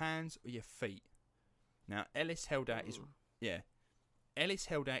lose, your hands or your feet? Now, Ellis held out his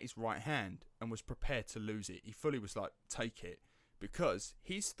right hand and was prepared to lose it. He fully was like, take it. Because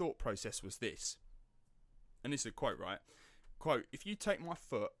his thought process was this. And this is a quote, right? Quote, if you take my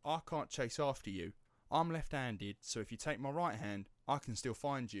foot, I can't chase after you. I'm left-handed, so if you take my right hand, I can still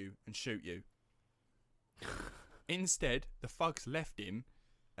find you and shoot you. Instead, the thugs left him,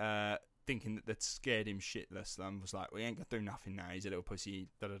 thinking that they'd scared him shitless. Was like, we ain't gonna do nothing now. He's a little pussy.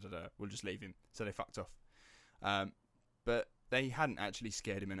 We'll just leave him. So they fucked off. But they hadn't actually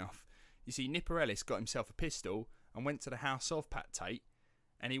scared him enough. You see, Nipper Ellis got himself a pistol and went to the house of Pat Tate,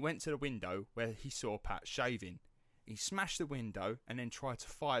 and he went to the window where he saw Pat shaving. He smashed the window and then tried to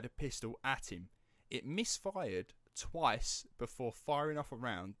fire the pistol at him. It misfired twice before firing off a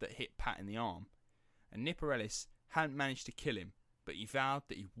round that hit Pat in the arm. And Nipper Ellis hadn't managed to kill him, but he vowed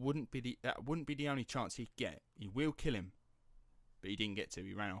that that wouldn't be the only chance he'd get. He will kill him. But he didn't get to.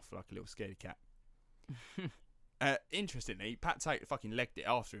 He ran off like a little scaredy cat. Interestingly, Pat Tate fucking legged it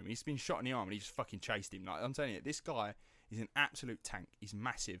after him. He's been shot in the arm and he just fucking chased him. Like, I'm telling you, this guy is an absolute tank. He's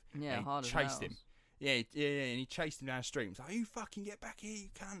massive. Yeah, and hard he as chased him. nails. Yeah, and he chased him down the street. He was like, "You fucking get back here, you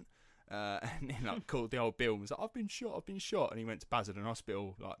cunt!" And then like called the old Bill and was like, "I've been shot." And he went to Basildon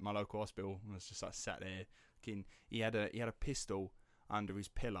Hospital, like my local hospital, and was just like sat there. He had a pistol under his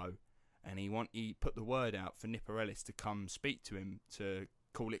pillow, and he put the word out for Nipper Ellis to come speak to him to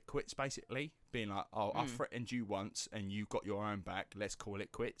call it quits, basically, being like, "Oh, I threatened you once, and you got your own back. Let's call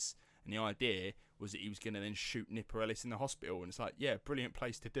it quits." And the idea was that he was going to then shoot Nipper Ellis in the hospital, and it's like, yeah, brilliant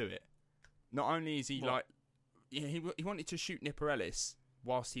place to do it. Not only is he he wanted to shoot Nipper Ellis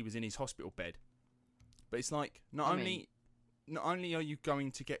whilst he was in his hospital bed, but it's like not only are you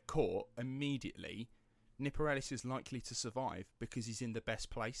going to get caught immediately, Nipper Ellis is likely to survive because he's in the best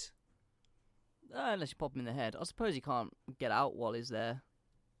place. Unless you pop him in the head. I suppose he can't get out while he's there.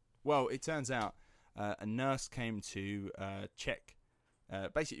 Well, it turns out a nurse came to check,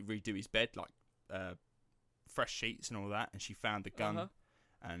 basically redo his bed, like fresh sheets and all that, and she found the gun.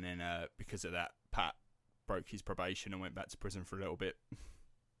 And then because of that, Pat broke his probation and went back to prison for a little bit.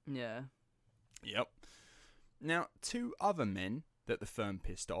 Yeah. Yep. Now, two other men that the firm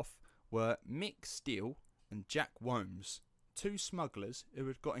pissed off were Mick Steele and Jack Womes, two smugglers who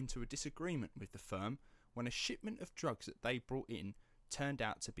had got into a disagreement with the firm when a shipment of drugs that they brought in turned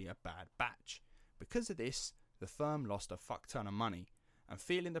out to be a bad batch. Because of this, the firm lost a fuck ton of money, and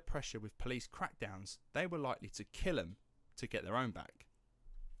feeling the pressure with police crackdowns, they were likely to kill him to get their own back.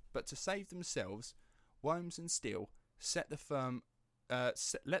 But to save themselves, Womes and Steele let the firm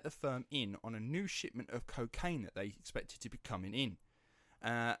in on a new shipment of cocaine that they expected to be coming in.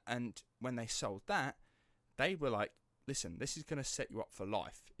 And when they sold that, they were like, "Listen, this is going to set you up for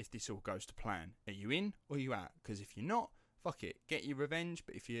life if this all goes to plan. Are you in or are you out? Because if you're not, fuck it, get your revenge.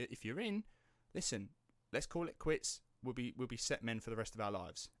 But if you're in, listen, let's call it quits. We'll be set men for the rest of our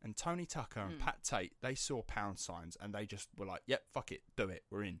lives." And Tony Tucker and Pat Tate, they saw pound signs and they just were like, "Yep, fuck it, do it,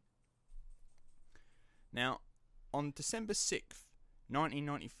 we're in." Now, on December 6th,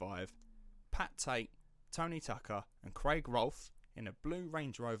 1995, Pat Tate, Tony Tucker and Craig Rolfe in a blue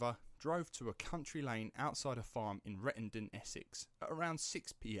Range Rover drove to a country lane outside a farm in Rettendon, Essex at around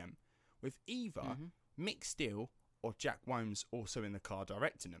 6 p.m, with either Mick Steele or Jack Womes also in the car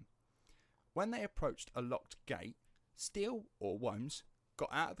directing them. When they approached a locked gate, Steele or Womes got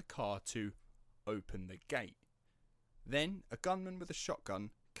out of the car to open the gate. Then a gunman with a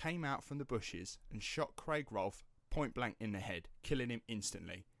shotgun came out from the bushes and shot Craig Rolfe point blank in the head, killing him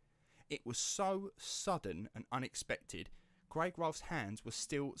instantly. It was so sudden and unexpected. Craig Rolfe's hands were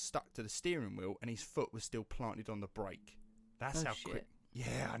still stuck to the steering wheel and his foot was still planted on the brake. That's how quick.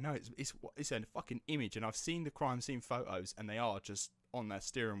 Yeah, I know, it's a fucking image, and I've seen the crime scene photos and they are just on their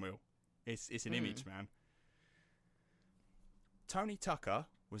steering wheel. It's an image, man. Tony Tucker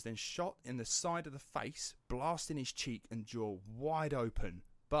was then shot in the side of the face, blasting his cheek and jaw wide open,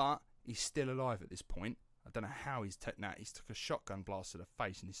 but he's still alive at this point. I don't know how he's taken that. He's took a shotgun blast to the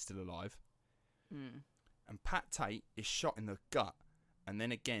face and he's still alive. And Pat Tate is shot in the gut and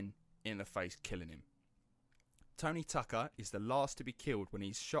then again in the face, killing him. Tony Tucker is the last to be killed when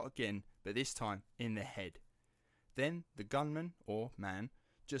he's shot again, but this time in the head. Then the gunman, or man,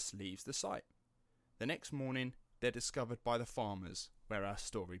 just leaves the site. The next morning, they're discovered by the farmers, where our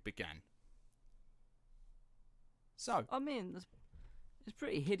story began. So, I mean, it's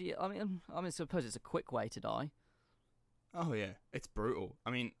pretty hideous. I mean, I suppose it's a quick way to die. Oh yeah, it's brutal. I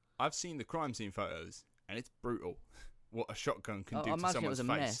mean, I've seen the crime scene photos, and it's brutal. What a shotgun can do to someone's face. I imagine it was a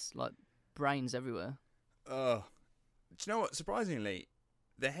mess, like brains everywhere. Do you know what? Surprisingly,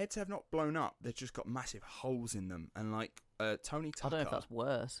 their heads have not blown up. They've just got massive holes in them. And like Tony Tucker, I don't know if that's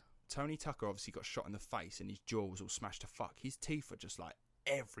worse. Tony Tucker obviously got shot in the face, and his jaw was all smashed to fuck. His teeth are just like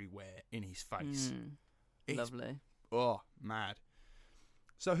everywhere in his face. Lovely. Oh, mad.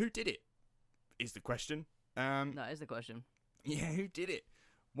 So who did it? Is the question. That is the question. Yeah, who did it?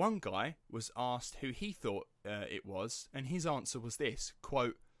 One guy was asked who he thought it was, and his answer was this,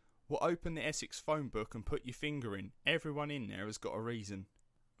 quote, "Well, open the Essex phone book and put your finger in. Everyone in there has got a reason."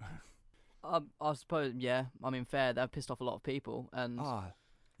 I suppose, yeah. I mean, fair. They've pissed off a lot of people, and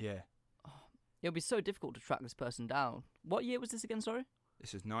yeah. it'll be so difficult to track this person down. What year was this again? Sorry.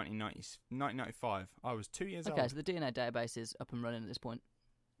 This is 1995. I was 2 years old. Okay, so the DNA database is up and running at this point.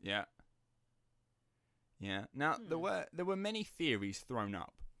 Yeah. Yeah. Now there were many theories thrown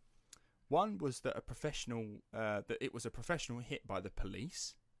up. One was that it was a professional hit by the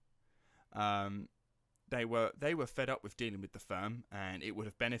police. They were fed up with dealing with the firm, and it would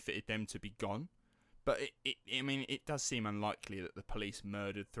have benefited them to be gone. But it does seem unlikely that the police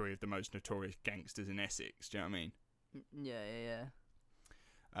murdered 3 of the most notorious gangsters in Essex. Do you know what I mean? Yeah.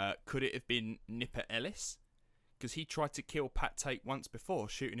 Could it have been Nipper Ellis? Because he tried to kill Pat Tate once before,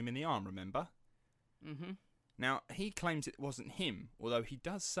 shooting him in the arm, remember? Mm-hmm. Now, he claims it wasn't him, although he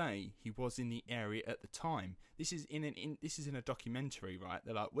does say he was in the area at the time. This is in a documentary, right?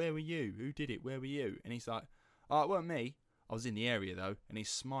 They're like, where were you? Who did it? Where were you? And he's like, oh, it weren't me. I was in the area, though. And he's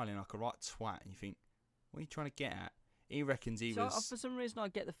smiling like a right twat. And you think, what are you trying to get at? He reckons he was... For some reason, I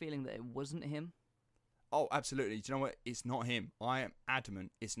get the feeling that it wasn't him. Oh, absolutely. Do you know what? It's not him. I am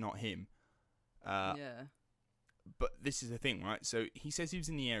adamant it's not him. Yeah. But this is the thing, right? So he says he was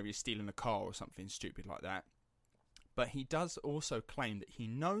in the area stealing a car or something stupid like that. But he does also claim that he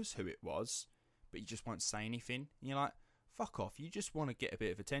knows who it was, but he just won't say anything. And you're like, fuck off. You just want to get a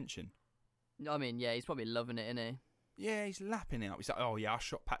bit of attention. I mean, yeah, he's probably loving it, isn't he? Yeah, he's lapping it up. He's like, oh, yeah, I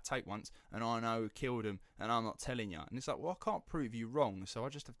shot Pat Tate once, and I know who killed him, and I'm not telling you. And it's like, well, I can't prove you wrong, so I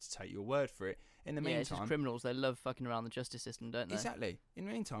just have to take your word for it. In the meantime... it's just criminals. They love fucking around the justice system, don't they? Exactly. In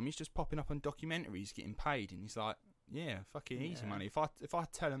the meantime, he's just popping up on documentaries, getting paid, and he's like, yeah, fucking easy money. If I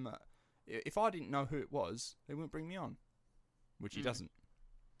tell him... if I didn't know who it was, they wouldn't bring me on. Which he doesn't.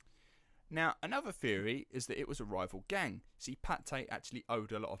 Now, another theory is that it was a rival gang. See, Pat Tate actually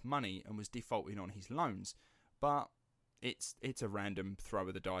owed a lot of money and was defaulting on his loans. But it's a random throw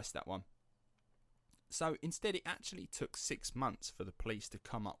of the dice, that one. So instead, it actually took 6 months for the police to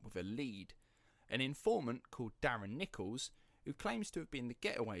come up with a lead. An informant called Darren Nichols, who claims to have been the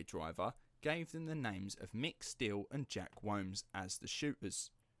getaway driver, gave them the names of Mick Steele and Jack Womes as the shooters.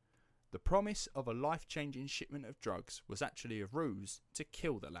 The promise of a life-changing shipment of drugs was actually a ruse to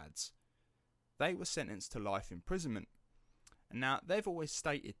kill the lads. They were sentenced to life imprisonment. And now, they've always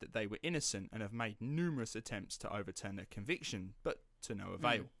stated that they were innocent and have made numerous attempts to overturn their conviction, but to no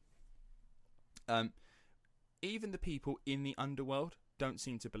avail. Even the people in the underworld don't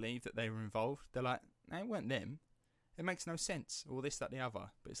seem to believe that they were involved. They're like, no, it weren't them. It makes no sense. Or this, that, the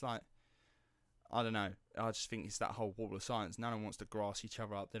other. But it's like... I don't know. I just think it's that whole wall of silence. No one wants to grass each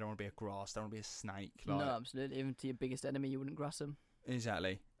other up. They don't want to be a grass. They don't want to be a snake. No, absolutely. Even to your biggest enemy, you wouldn't grass them.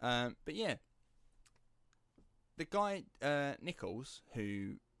 Exactly. But yeah, the guy Nichols,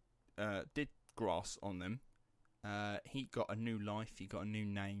 who did grass on them, he got a new life. He got a new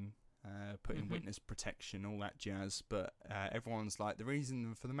name. Put in witness protection, all that jazz. But everyone's like, the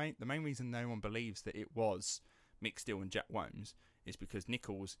main reason no one believes that it was Mick Steele and Jack Womes is because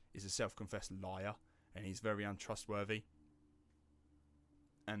Nichols is a self-confessed liar and he's very untrustworthy.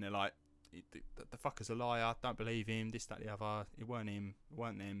 And they're like, the fucker's a liar, don't believe him, this, that, the other, it weren't him, it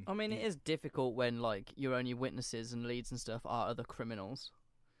weren't them. I mean, it is difficult when, like, your only witnesses and leads and stuff are other criminals.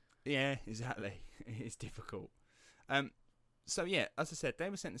 Yeah, exactly. It's difficult. So, yeah, as I said,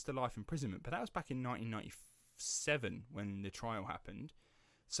 they were sentenced to life imprisonment, but that was back in 1997 when the trial happened.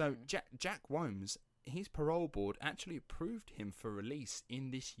 So, Jack Womes... his parole board actually approved him for release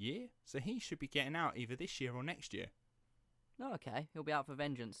in this year, so he should be getting out either this year or next year. Oh, okay. He'll be out for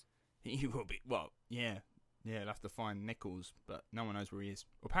vengeance. He will be. Well, yeah, he'll have to find Nichols, but no one knows where he is.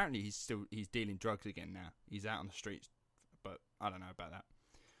 Apparently, he's dealing drugs again now. He's out on the streets, but I don't know about that.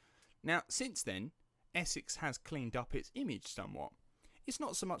 Now, since then, Essex has cleaned up its image somewhat. It's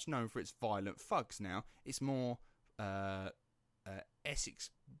not so much known for its violent thugs now. It's more Essex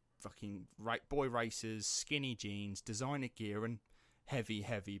fucking boy racers, skinny jeans, designer gear, and heavy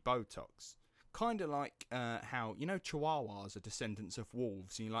Botox. Kind of like how, you know, Chihuahuas are descendants of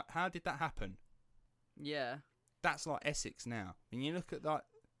wolves, and you're like, how did that happen? Yeah. That's like Essex now. And you look at like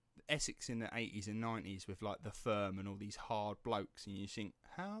Essex in the 80s and 90s with like the firm and all these hard blokes, and you think,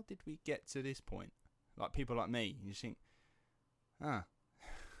 how did we get to this point? Like people like me, and you think, I'm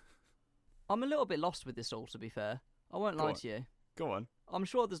a little bit lost with this all, to be fair. I won't lie to you. Go on. I'm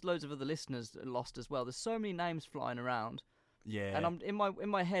sure there's loads of other listeners lost as well. There's so many names flying around. Yeah. And I'm in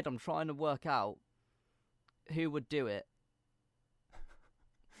my head, I'm trying to work out who would do it.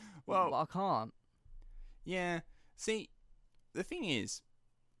 Well, but I can't. Yeah. See, the thing is,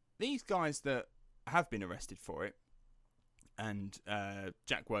 these guys that have been arrested for it, and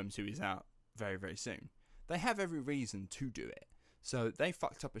Jack Worms, who is out very, very soon, they have every reason to do it. So they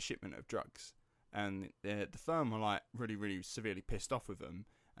fucked up a shipment of drugs, and the firm were like really, really severely pissed off with them.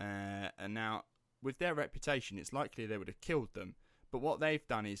 And now, with their reputation, it's likely they would have killed them. But what they've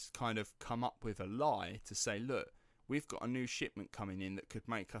done is kind of come up with a lie to say, look, we've got a new shipment coming in that could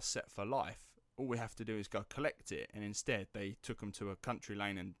make us set for life. All we have to do is go collect it. And instead, they took them to a country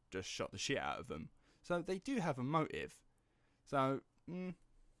lane and just shot the shit out of them. So they do have a motive. So, I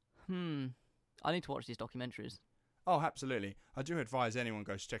need to watch these documentaries. Oh, absolutely. I do advise anyone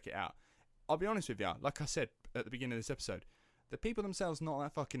goes check it out. I'll be honest with you, like I said at the beginning of this episode, the people themselves not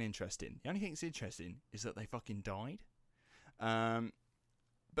that fucking interesting. The only thing that's interesting is that they fucking died.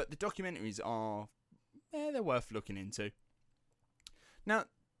 But the documentaries are, they're worth looking into. Now,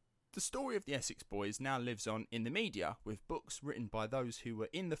 the story of the Essex Boys now lives on in the media with books written by those who were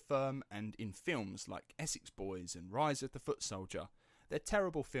in the firm and in films like Essex Boys and Rise of the Foot Soldier. They're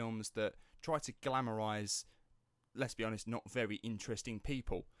terrible films that try to glamorise, let's be honest, not very interesting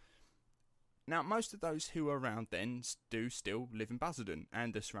people. Now, most of those who were around then do still live in Basildon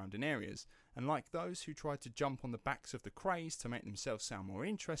and the surrounding areas, and like those who tried to jump on the backs of the craze to make themselves sound more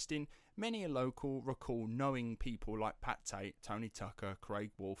interesting, many a local recall knowing people like Pat Tate, Tony Tucker, Craig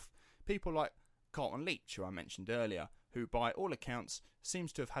Wolfe, people like Carlton Leach, who I mentioned earlier, who by all accounts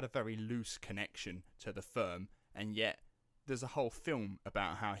seems to have had a very loose connection to the firm, and yet there's a whole film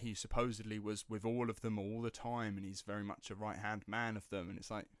about how he supposedly was with all of them all the time and he's very much a right-hand man of them, and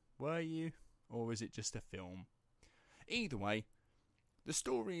it's like, were you? Or was it just a film? Either way, the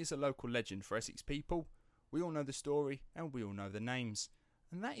story is a local legend for Essex people. We all know the story and we all know the names.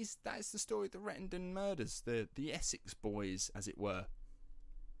 And that is the story of the Rettendon murders, the Essex Boys, as it were.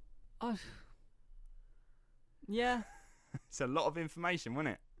 Oh, yeah. It's a lot of information,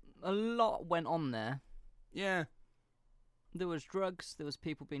 wasn't it? A lot went on there. Yeah. There was drugs, there was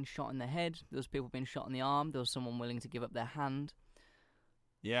people being shot in the head, there was people being shot in the arm, there was someone willing to give up their hand.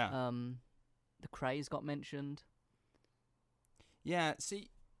 Yeah. The craze got mentioned. Yeah,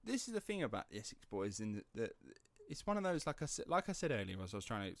 see, this is the thing about the Essex Boys, in that it's one of those, like I said earlier, as I was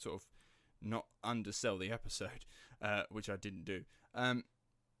trying to sort of not undersell the episode, which I didn't do.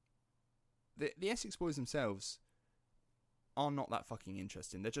 The Essex Boys themselves are not that fucking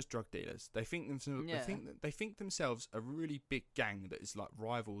interesting. They're just drug dealers. They think themselves. Yeah. They think themselves a really big gang that is like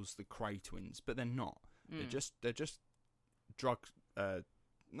rivals the Cray twins, but they're not. They're just drug.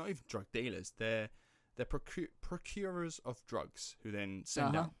 Not even drug dealers. They're procurers of drugs who then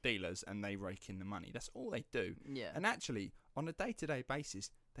send out dealers and they rake in the money. That's all they do. Yeah. And actually, on a day-to-day basis,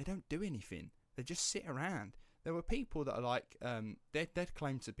 they don't do anything. They just sit around. There were people that are like, they'd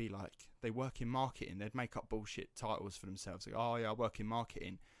claim to be like, they work in marketing. They'd make up bullshit titles for themselves. Like, oh yeah, I work in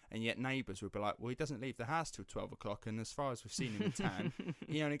marketing. And yet neighbours would be like, well, he doesn't leave the house till 12 o'clock. And as far as we've seen him in town,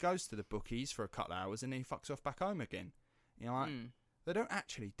 he only goes to the bookies for a couple of hours and then he fucks off back home again. You know, like, they don't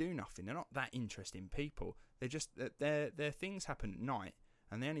actually do nothing. They're not that interesting people. They just, their things happen at night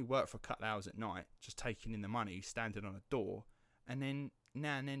and they only work for a couple of hours at night, just taking in the money, standing on a door, and then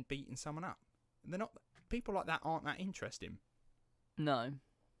now and then beating someone up. They're not. People like that aren't that interesting. No.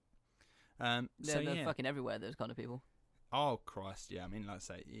 They're yeah. fucking everywhere, those kind of people. Oh, Christ, yeah. I mean, like I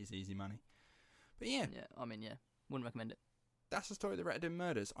say, it is easy money. But yeah. Yeah, I mean, yeah. Wouldn't recommend it. That's the story of the Rettendon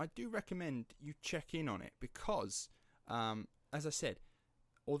murders. I do recommend you check in on it because, as I said,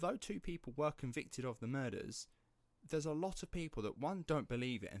 although 2 people were convicted of the murders, there's a lot of people that, one, don't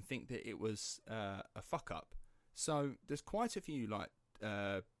believe it and think that it was a fuck-up. So there's quite a few, like,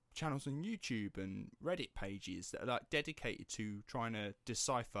 channels on YouTube and Reddit pages that are like dedicated to trying to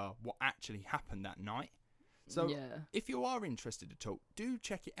decipher what actually happened that night. So if you are interested at all, do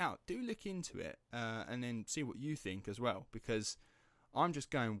check it out. Do look into it and then see what you think as well. Because I'm just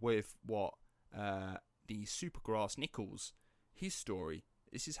going with what the Supergrass Nichols, his story.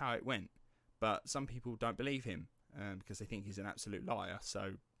 This is how it went. But some people don't believe him because they think he's an absolute liar.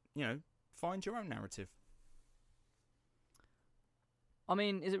 So, you know, find your own narrative. I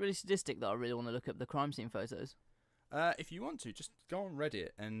mean, is it really sadistic that I really want to look up the crime scene photos? If you want to, just go on Reddit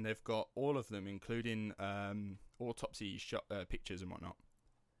and they've got all of them, including autopsy pictures and whatnot.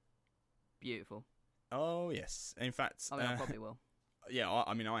 Beautiful. Oh, yes. In fact... I mean, I probably will. Yeah,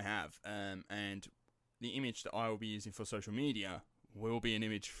 I mean, I have. And the image that I will be using for social media will be an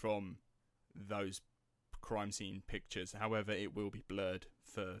image from those crime scene pictures. However, it will be blurred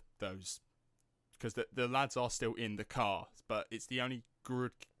for those... Because the lads are still in the car, but it's the only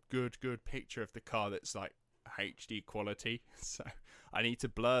good picture of the car that's like HD quality. So I need to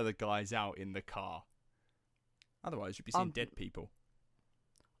blur the guys out in the car. Otherwise, you'd be seeing dead people.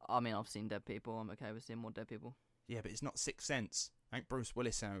 I mean, I've seen dead people. I'm okay with seeing more dead people. Yeah, but it's not Sixth Sense. Ain't Bruce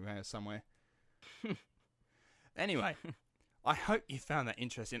Willis out there somewhere. Anyway, I hope you found that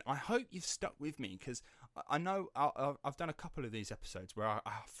interesting. I hope you've stuck with me, because I know I've done a couple of these episodes where I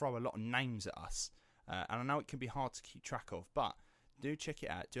throw a lot of names at us, and I know it can be hard to keep track of, but do check it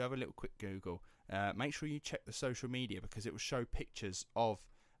out. Do have a little quick Google. Make sure you check the social media, because it will show pictures of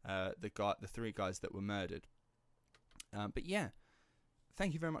the three guys that were murdered. But yeah,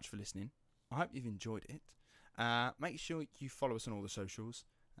 thank you very much for listening. I hope you've enjoyed it. Make sure you follow us on all the socials.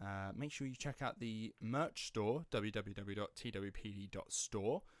 Make sure you check out the merch store,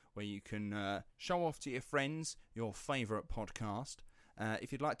 www.twpd.store, where you can show off to your friends your favourite podcast.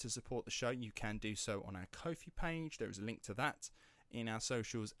 If you'd like to support the show, you can do so on our Ko-fi page. There is a link to that in our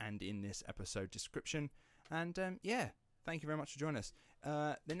socials and in this episode description. And yeah, thank you very much for joining us.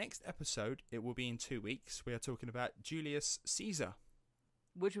 The next episode, it will be in 2 weeks. We are talking about Julius Caesar,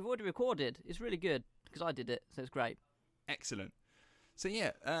 which we've already recorded. It's really good because I did it, so it's great. Excellent. So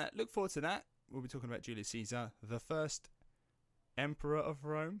yeah, look forward to that. We'll be talking about Julius Caesar, the first emperor of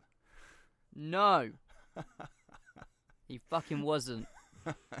Rome. No. He fucking wasn't.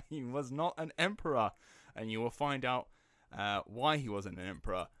 He was not an emperor. And you will find out why he wasn't an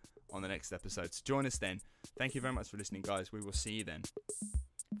emperor on the next episode. So join us then. Thank you very much for listening, guys. We will see you then.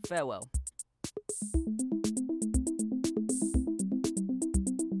 Farewell.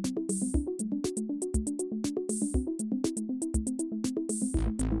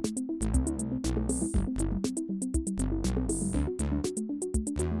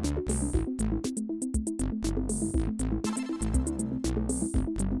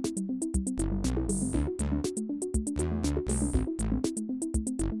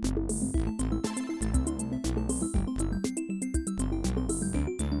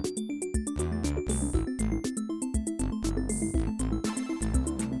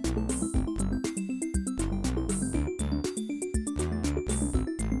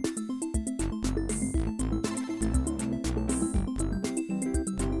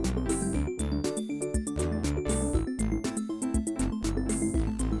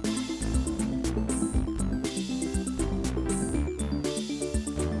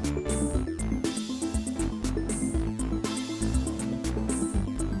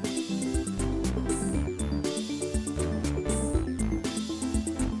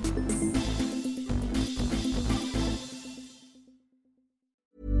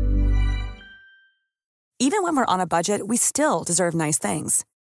 Even when we're on a budget, we still deserve nice things.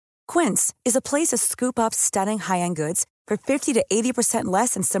 Quince is a place to scoop up stunning high-end goods for 50 to 80%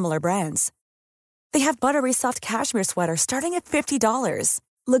 less than similar brands. They have buttery soft cashmere sweaters starting at $50,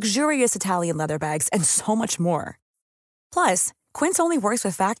 luxurious Italian leather bags, and so much more. Plus, Quince only works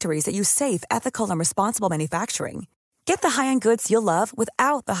with factories that use safe, ethical, and responsible manufacturing. Get the high-end goods you'll love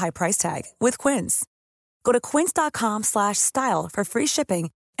without the high price tag with Quince. Go to quince.com/style for free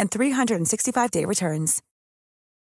shipping and 365-day returns.